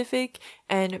specific,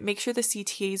 and make sure the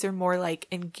CTAs are more like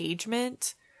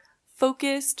engagement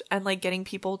focused and like getting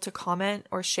people to comment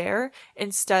or share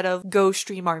instead of go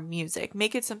stream our music.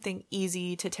 Make it something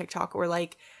easy to TikTok, or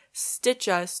like stitch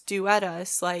us, duet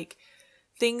us, like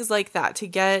things like that to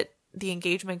get the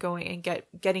engagement going and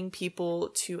getting people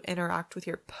to interact with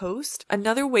your post.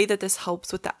 Another way that this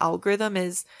helps with the algorithm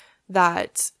is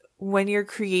that when you're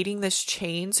creating this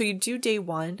chain, so you do day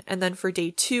 1, and then for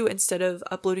day 2, instead of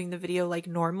uploading the video like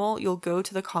normal, you'll go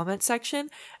to the comment section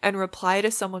and reply to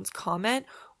someone's comment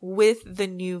with the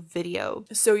new video.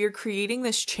 So you're creating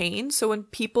this chain. So when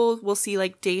people will see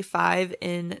like day 5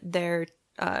 in their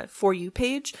For You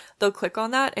page, they'll click on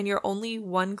that, and you're only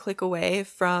 1 click away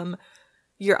from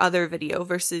your other video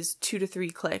versus 2 to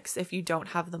 3 clicks if you don't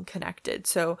have them connected.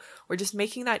 So we're just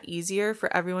making that easier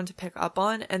for everyone to pick up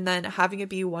on, and then having it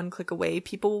be 1 click away.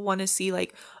 People will want to see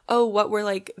like, oh, what were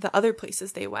like the other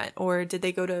places they went, or did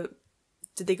they go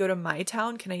to my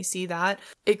town? Can I see that?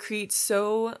 It creates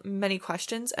so many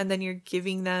questions, and then you're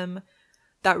giving them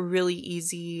that really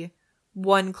easy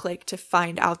 1 click to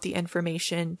find out the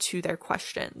information to their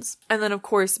questions. And then of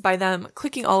course, by them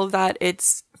clicking all of that,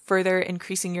 it's further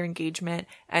increasing your engagement,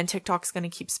 and TikTok's going to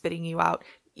keep spitting you out.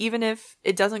 Even if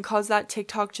it doesn't cause that,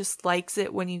 TikTok just likes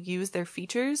it when you use their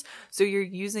features. So you're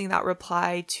using that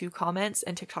reply to comments,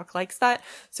 and TikTok likes that.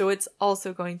 So it's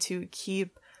also going to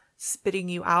keep spitting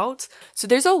you out. So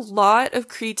there's a lot of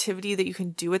creativity that you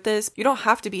can do with this. You don't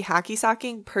have to be hacky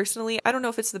sacking. Personally, I don't know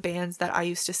if it's the bands that I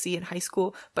used to see in high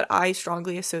school, but I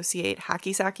strongly associate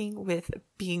hacky sacking with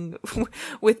being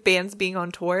with bands being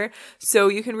on tour. So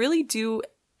you can really do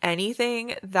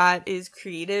anything that is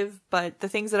creative, but the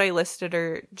things that I listed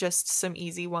are just some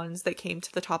easy ones that came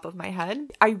to the top of my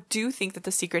head. I do think that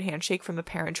the secret handshake from the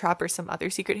Parent Trap or some other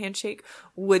secret handshake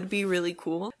would be really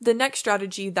cool. The next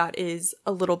strategy that is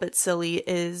a little bit silly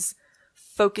is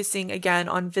focusing again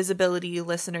on visibility,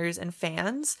 listeners, and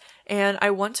fans. And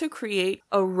I want to create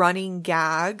a running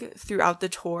gag throughout the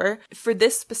tour. For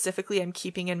this specifically, I'm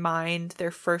keeping in mind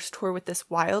their first tour with This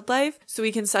Wildlife. So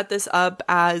we can set this up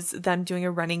as them doing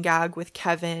a running gag with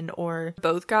Kevin or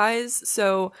both guys.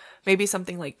 So maybe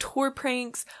something like tour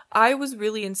pranks. I was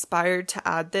really inspired to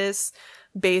add this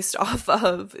based off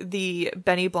of the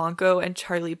Benny Blanco and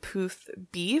Charlie Puth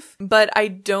beef, but I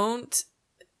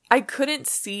couldn't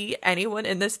see anyone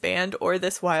in this band or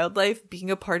This Wildlife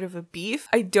being a part of a beef.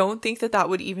 I don't think that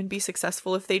would even be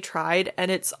successful if they tried,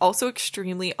 and it's also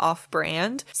extremely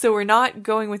off-brand. So we're not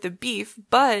going with a beef,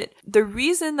 but the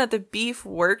reason that the beef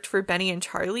worked for Benny and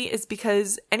Charlie is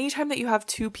because anytime that you have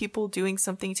two people doing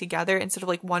something together instead of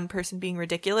like one person being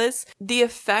ridiculous, the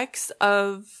effects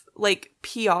of like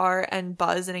PR and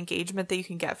buzz and engagement that you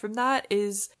can get from that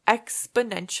is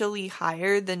exponentially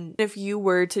higher than if you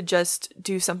were to just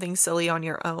do something silly on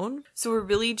your own. So we're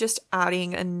really just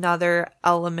adding another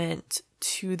element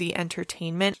to the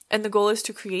entertainment. And the goal is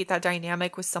to create that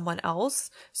dynamic with someone else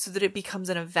so that it becomes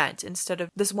an event instead of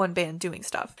this one band doing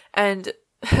stuff. And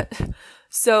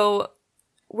so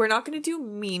we're not going to do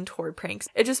mean tour pranks.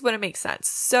 It just wouldn't make sense.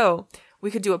 So we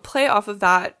could do a play off of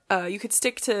that. You could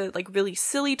stick to like really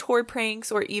silly tour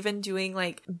pranks, or even doing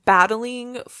like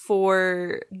battling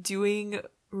for doing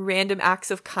random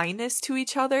acts of kindness to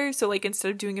each other. So like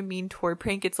instead of doing a mean tour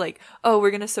prank, it's like, oh,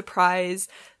 we're going to surprise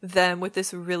them with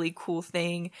this really cool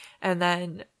thing. And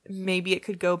then maybe it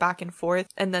could go back and forth.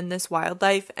 And then This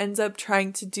Wildlife ends up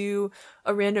trying to do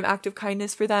a random act of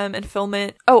kindness for them and film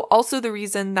it. Oh, also the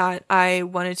reason that I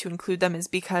wanted to include them is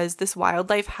because This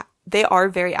Wildlife, they are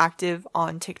very active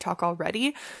on TikTok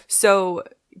already. So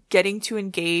getting to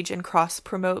engage and cross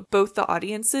promote both the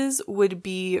audiences would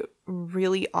be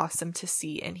really awesome to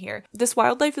see in here. This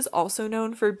Wildlife is also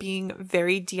known for being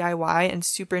very DIY and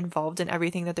super involved in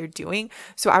everything that they're doing.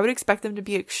 So I would expect them to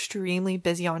be extremely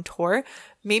busy on tour.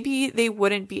 Maybe they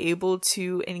wouldn't be able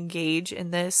to engage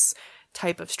in this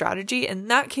type of strategy. In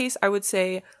that case, I would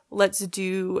say let's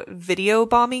do video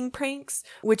bombing pranks,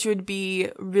 which would be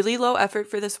really low effort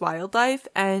for This Wildlife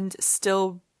and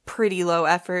still pretty low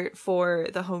effort for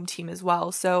the home team as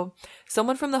well. So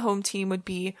someone from the home team would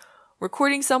be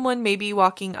recording someone maybe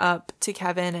walking up to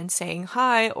Kevin and saying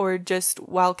hi, or just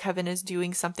while Kevin is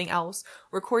doing something else,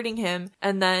 recording him,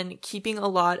 and then keeping a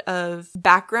lot of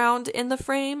background in the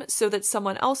frame so that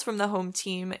someone else from the home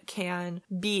team can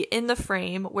be in the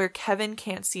frame where Kevin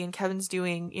can't see and Kevin's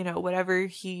doing, you know, whatever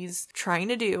he's trying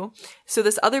to do. So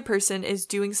this other person is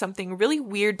doing something really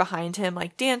weird behind him,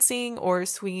 like dancing or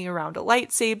swinging around a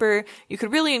lightsaber. You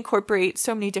could really incorporate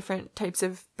so many different types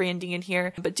of branding in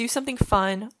here, but do something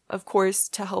fun. Of course,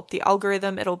 to help the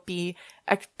algorithm, it'll be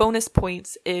bonus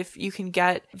points if you can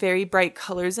get very bright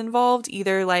colors involved,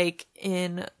 either like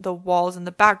in the walls in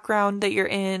the background that you're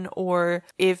in, or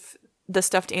if the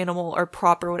stuffed animal or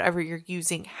prop or whatever you're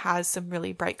using has some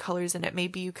really bright colors in it.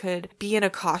 Maybe you could be in a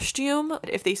costume.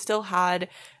 If they still had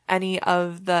any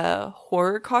of the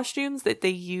horror costumes that they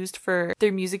used for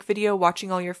their music video,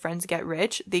 Watching All Your Friends Get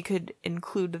Rich, they could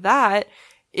include that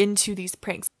into these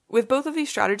pranks. With both of these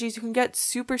strategies, you can get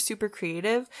super, super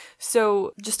creative.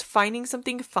 So just finding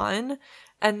something fun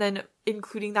and then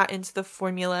including that into the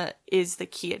formula is the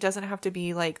key. It doesn't have to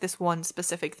be like this one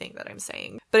specific thing that I'm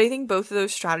saying. But I think both of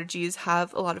those strategies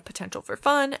have a lot of potential for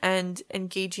fun and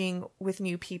engaging with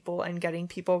new people and getting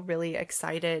people really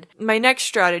excited. My next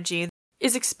strategy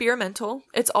is experimental.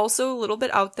 It's also a little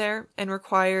bit out there and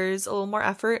requires a little more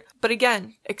effort. But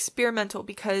again, experimental,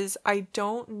 because I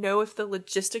don't know if the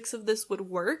logistics of this would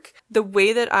work. The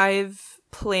way that I've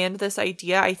planned this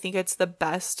idea, I think it's the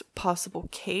best possible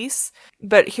case.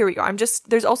 But here we go.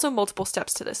 There's also multiple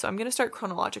steps to this, so I'm going to start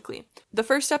chronologically. The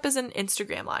first step is an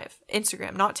Instagram live.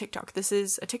 Instagram, not TikTok. This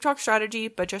is a TikTok strategy,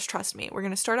 but just trust me. We're going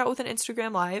to start out with an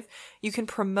Instagram live. You can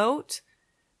promote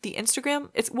the Instagram.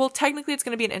 Technically it's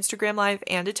going to be an Instagram live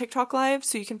and a TikTok live,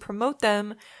 so you can promote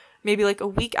them maybe like a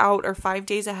week out or 5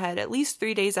 days ahead, at least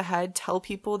 3 days ahead. Tell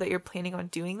people that you're planning on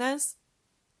doing this.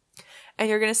 And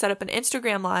you're going to set up an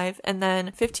Instagram live, and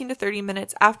then 15 to 30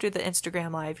 minutes after the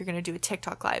Instagram live, you're going to do a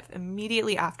TikTok live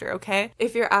immediately after, okay?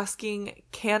 If you're asking,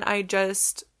 can I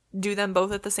just do them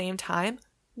both at the same time?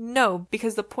 No,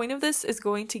 because the point of this is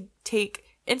going to take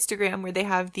Instagram, where they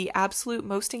have the absolute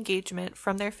most engagement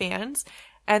from their fans,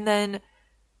 and then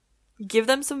give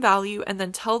them some value, and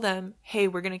then tell them, hey,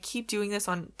 we're going to keep doing this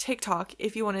on TikTok.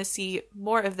 If you want to see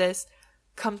more of this,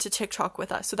 come to TikTok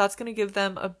with us. So that's going to give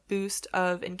them a boost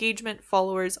of engagement,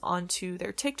 followers onto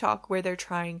their TikTok where they're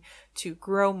trying to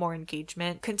grow more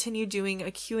engagement. Continue doing a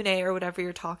Q&A or whatever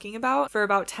you're talking about for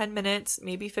about 10 minutes,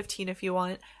 maybe 15 if you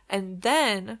want. And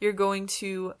then you're going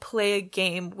to play a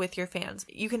game with your fans.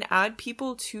 You can add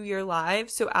people to your live.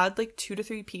 So add like 2 to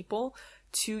 3 people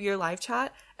to your live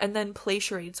chat and then play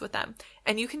charades with them.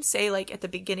 And you can say like at the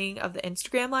beginning of the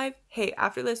Instagram live, hey,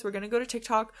 after this, we're going to go to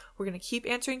TikTok. We're going to keep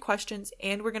answering questions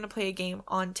and we're going to play a game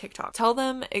on TikTok. Tell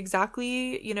them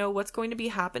exactly, what's going to be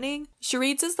happening.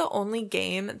 Charades is the only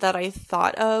game that I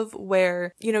thought of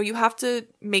where, you have to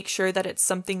make sure that it's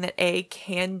something that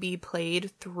can be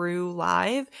played through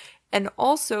live, and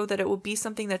also that it will be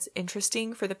something that's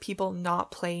interesting for the people not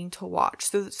playing to watch.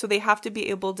 So they have to be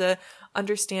able to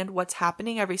understand what's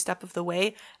happening every step of the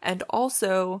way and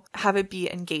also have it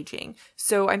be engaging.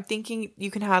 So I'm thinking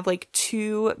you can have like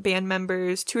 2 or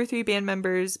 3 band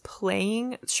members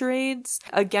playing charades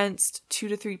against 2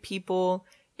 to 3 people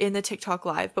in the TikTok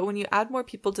live. But when you add more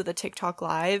people to the TikTok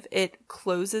live, it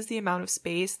closes the amount of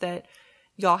space that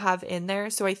y'all have in there.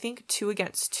 So I think 2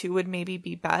 against 2 would maybe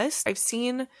be best. I've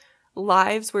seen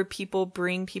lives where people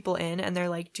bring people in and they're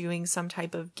like doing some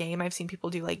type of game. I've seen people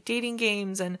do like dating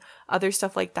games and other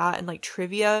stuff like that, and like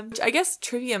trivia, which I guess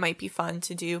trivia might be fun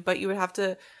to do, but you would have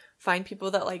to find people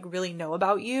that like really know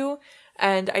about you.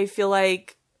 And I feel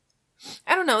like,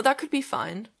 I don't know, that could be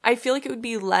fun. I feel like it would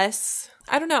be less,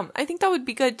 I don't know, I think that would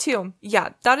be good too. Yeah,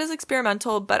 that is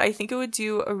experimental, but I think it would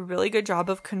do a really good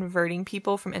job of converting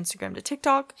people from Instagram to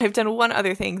TikTok. I've done one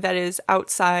other thing that is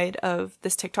outside of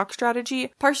this TikTok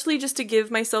strategy, partially just to give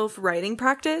myself writing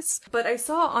practice, but I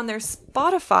saw on their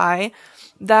Spotify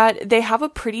that they have a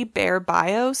pretty bare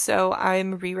bio, so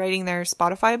I'm rewriting their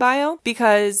Spotify bio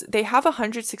because they have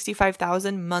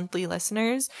 165,000 monthly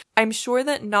listeners. I'm sure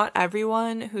that not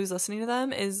everyone who's listening to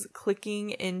them is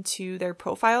clicking into their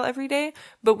profile every day,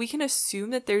 but we can assume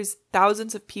that there's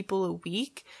thousands of people a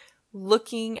week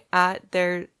looking at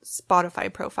their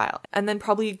Spotify profile, and then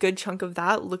probably a good chunk of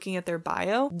that looking at their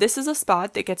bio. This is a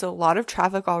spot that gets a lot of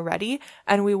traffic already,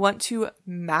 and we want to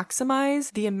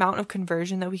maximize the amount of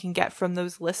conversion that we can get from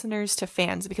those listeners to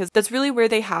fans, because that's really where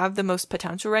they have the most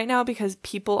potential right now, because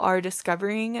people are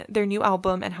discovering their new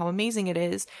album and how amazing it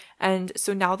is. And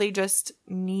so now they just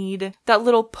need that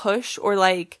little push, or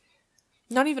like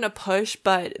not even a push,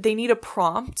 but they need a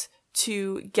prompt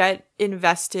to get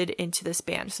invested into this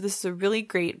band. So this is a really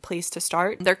great place to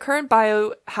start. Their current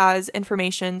bio has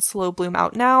information, Slow Bloom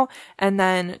out now, and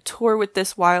then tour with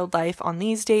this wildlife on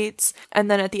these dates. And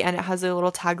then at the end, it has a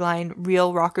little tagline,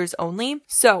 Real Rockers Only.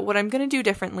 So what I'm going to do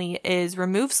differently is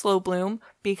remove Slow Bloom,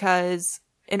 because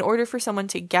in order for someone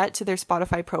to get to their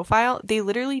Spotify profile, they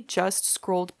literally just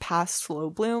scrolled past Slow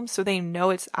Bloom, so they know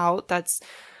it's out. That's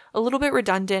a little bit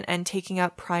redundant and taking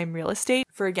up prime real estate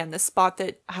for, again, this spot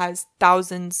that has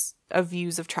thousands of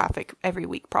views of traffic every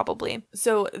week probably.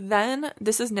 So then,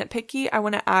 this is nitpicky, I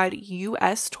want to add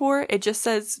US tour. It just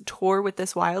says tour with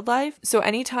this wildlife. So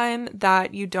anytime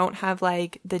that you don't have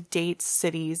like the dates,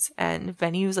 cities, and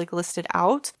venues like listed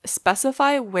out,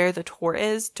 specify where the tour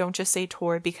is. Don't just say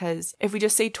tour, because if we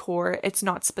just say tour, it's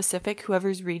not specific.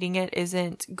 Whoever's reading it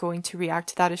isn't going to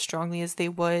react to that as strongly as they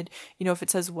would, if it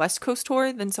says West Coast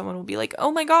tour, then someone will be like,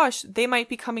 oh my gosh, they might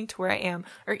be coming to where I am,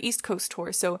 or East Coast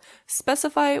tour. So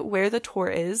specify where the tour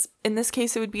is. In this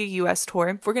case, it would be a US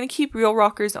tour. We're going to keep Real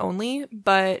Rockers Only,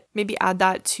 but maybe add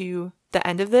that to the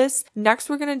end of this. Next,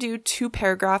 we're going to do 2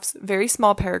 paragraphs, very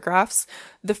small paragraphs.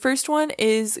 The first one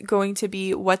is going to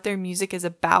be what their music is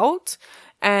about.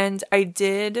 And I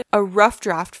did a rough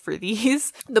draft for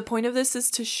these. The point of this is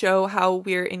to show how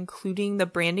we're including the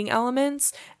branding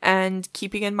elements and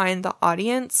keeping in mind the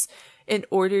audience in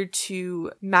order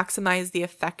to maximize the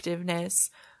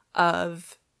effectiveness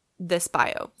of this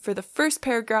bio. For the first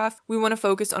paragraph, we want to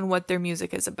focus on what their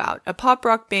music is about. A pop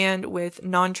rock band with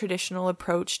non-traditional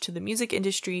approach to the music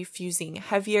industry, fusing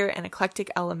heavier and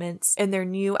eclectic elements in their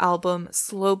new album,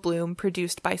 Slow Bloom,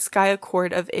 produced by Sky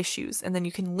Accord of Issues. And then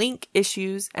you can link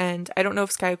Issues, and I don't know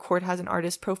if Sky Accord has an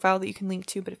artist profile that you can link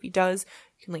to, but if he does,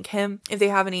 you can link him. If they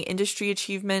have any industry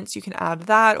achievements, you can add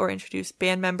that or introduce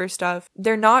band member stuff.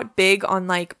 They're not big on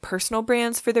like personal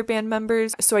brands for their band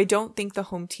members, so I don't think the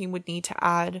home team would need to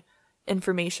add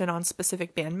information on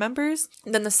specific band members.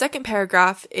 Then the second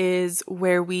paragraph is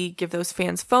where we give those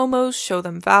fans FOMOs, show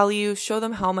them value, show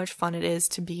them how much fun it is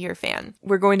to be your fan.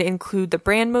 We're going to include the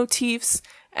brand motifs,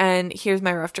 and here's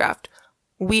my rough draft.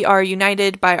 We are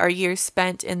united by our years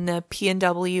spent in the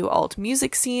PNW alt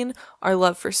music scene, our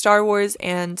love for Star Wars,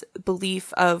 and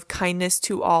belief of kindness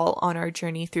to all on our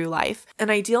journey through life.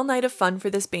 An ideal night of fun for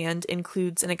this band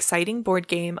includes an exciting board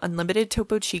game, unlimited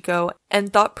Topo Chico,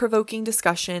 and thought-provoking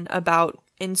discussion about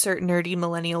insert nerdy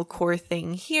millennial core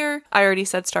thing here. I already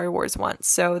said Star Wars once,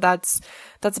 so that's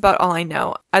about all I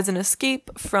know. As an escape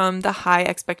from the high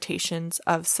expectations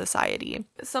of society.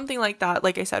 Something like that,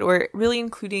 like I said, we're really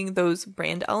including those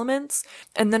brand elements,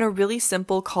 and then a really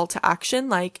simple call to action,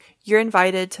 like you're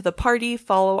invited to the party,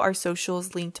 follow our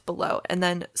socials linked below. And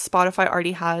then Spotify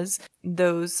already has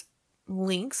those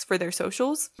links for their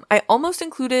socials. I almost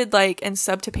included and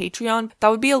sub to Patreon. That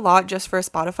would be a lot just for a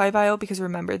Spotify bio, because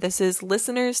remember, this is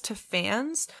listeners to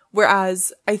fans,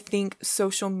 whereas I think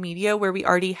social media, where we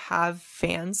already have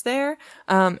fans there,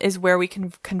 is where we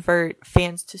can convert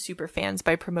fans to super fans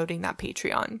by promoting that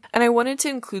Patreon. And I wanted to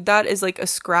include that as a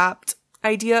scrapped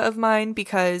idea of mine,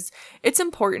 because it's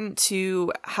important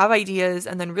to have ideas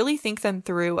and then really think them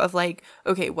through of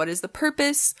okay, what is the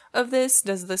purpose of this?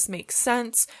 Does this make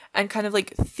sense? And kind of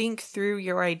think through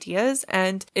your ideas.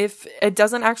 And if it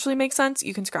doesn't actually make sense,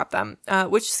 you can scrap them,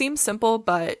 which seems simple,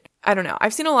 but I don't know.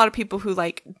 I've seen a lot of people who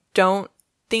don't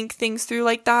think things through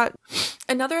like that.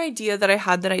 Another idea that I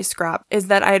had that I scrapped is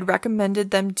that I had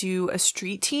recommended them do a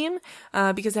street team,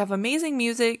 because they have amazing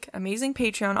music, amazing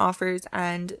Patreon offers,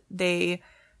 and they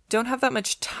don't have that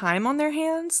much time on their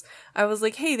hands. I was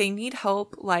like, hey, they need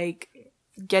help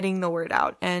getting the word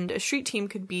out, and a street team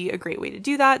could be a great way to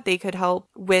do that. They could help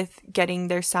with getting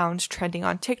their sounds trending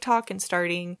on TikTok and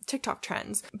starting TikTok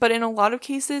trends. But in a lot of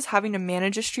cases, having to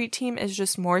manage a street team is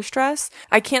just more stress.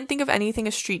 I can't think of anything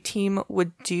a street team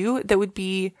would do that would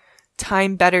be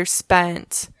time better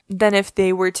spent than if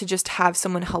they were to just have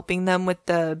someone helping them with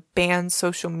the band's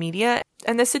social media.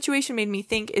 And this situation made me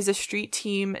think, is a street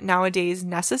team nowadays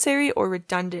necessary or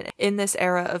redundant in this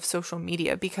era of social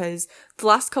media? Because the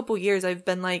last couple years I've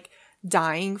been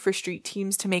dying for street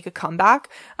teams to make a comeback,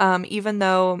 even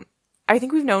though I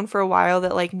think we've known for a while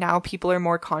that now people are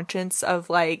more conscious of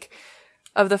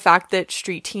the fact that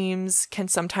street teams can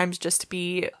sometimes just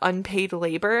be unpaid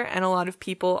labor, and a lot of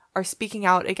people are speaking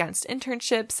out against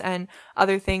internships and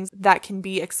other things that can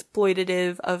be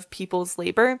exploitative of people's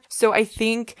labor. So I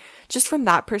think just from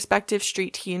that perspective,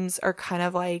 street teams are kind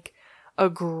of a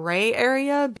gray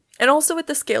area. And also with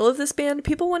the scale of this band,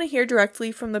 people want to hear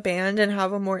directly from the band and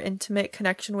have a more intimate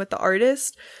connection with the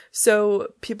artist.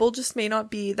 So people just may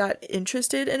not be that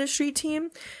interested in a street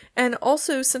team. And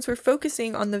also, since we're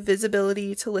focusing on the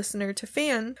visibility to listener to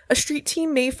fan, a street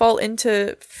team may fall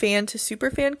into fan to super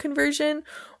fan conversion,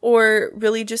 or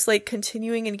really just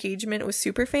continuing engagement with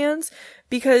super fans,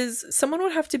 because someone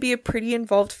would have to be a pretty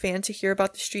involved fan to hear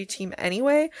about the street team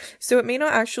anyway. So it may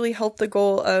not actually help the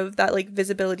goal of that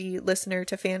visibility listener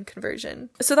to fan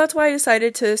conversion. So that's why I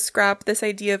decided to scrap this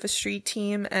idea of a street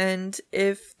team. And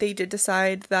if they did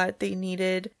decide that they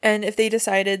needed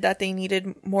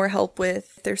more help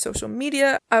with their social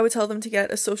media, I would tell them to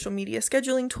get a social media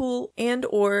scheduling tool and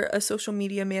or a social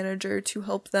media manager to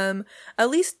help them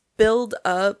at least build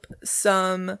up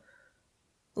some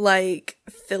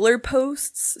filler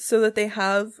posts so that they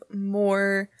have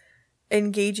more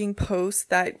engaging posts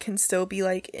that can still be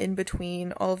in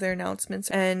between all of their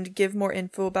announcements and give more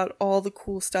info about all the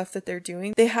cool stuff that they're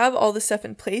doing. They have all the stuff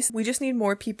in place. We just need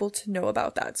more people to know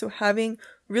about that. So having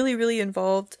really, really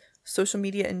involved social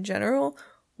media in general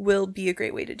will be a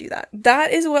great way to do that.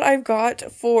 That is what I've got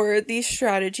for these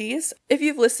strategies. If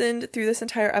you've listened through this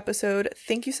entire episode,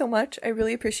 thank you so much. I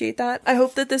really appreciate that. I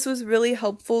hope that this was really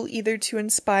helpful, either to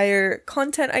inspire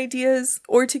content ideas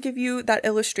or to give you that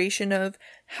illustration of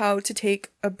how to take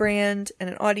a brand and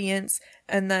an audience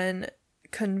and then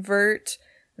convert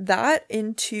that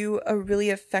into a really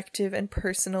effective and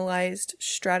personalized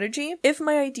strategy. If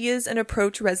my ideas and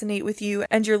approach resonate with you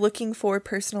and you're looking for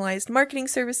personalized marketing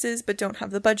services but don't have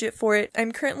the budget for it,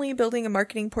 I'm currently building a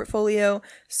marketing portfolio,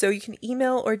 so you can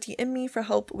email or DM me for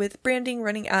help with branding,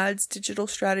 running ads, digital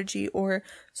strategy, or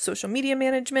social media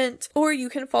management, or you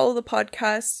can follow the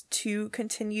podcast to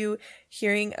continue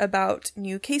hearing about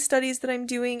new case studies that I'm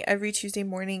doing every Tuesday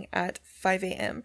morning at 5 a.m.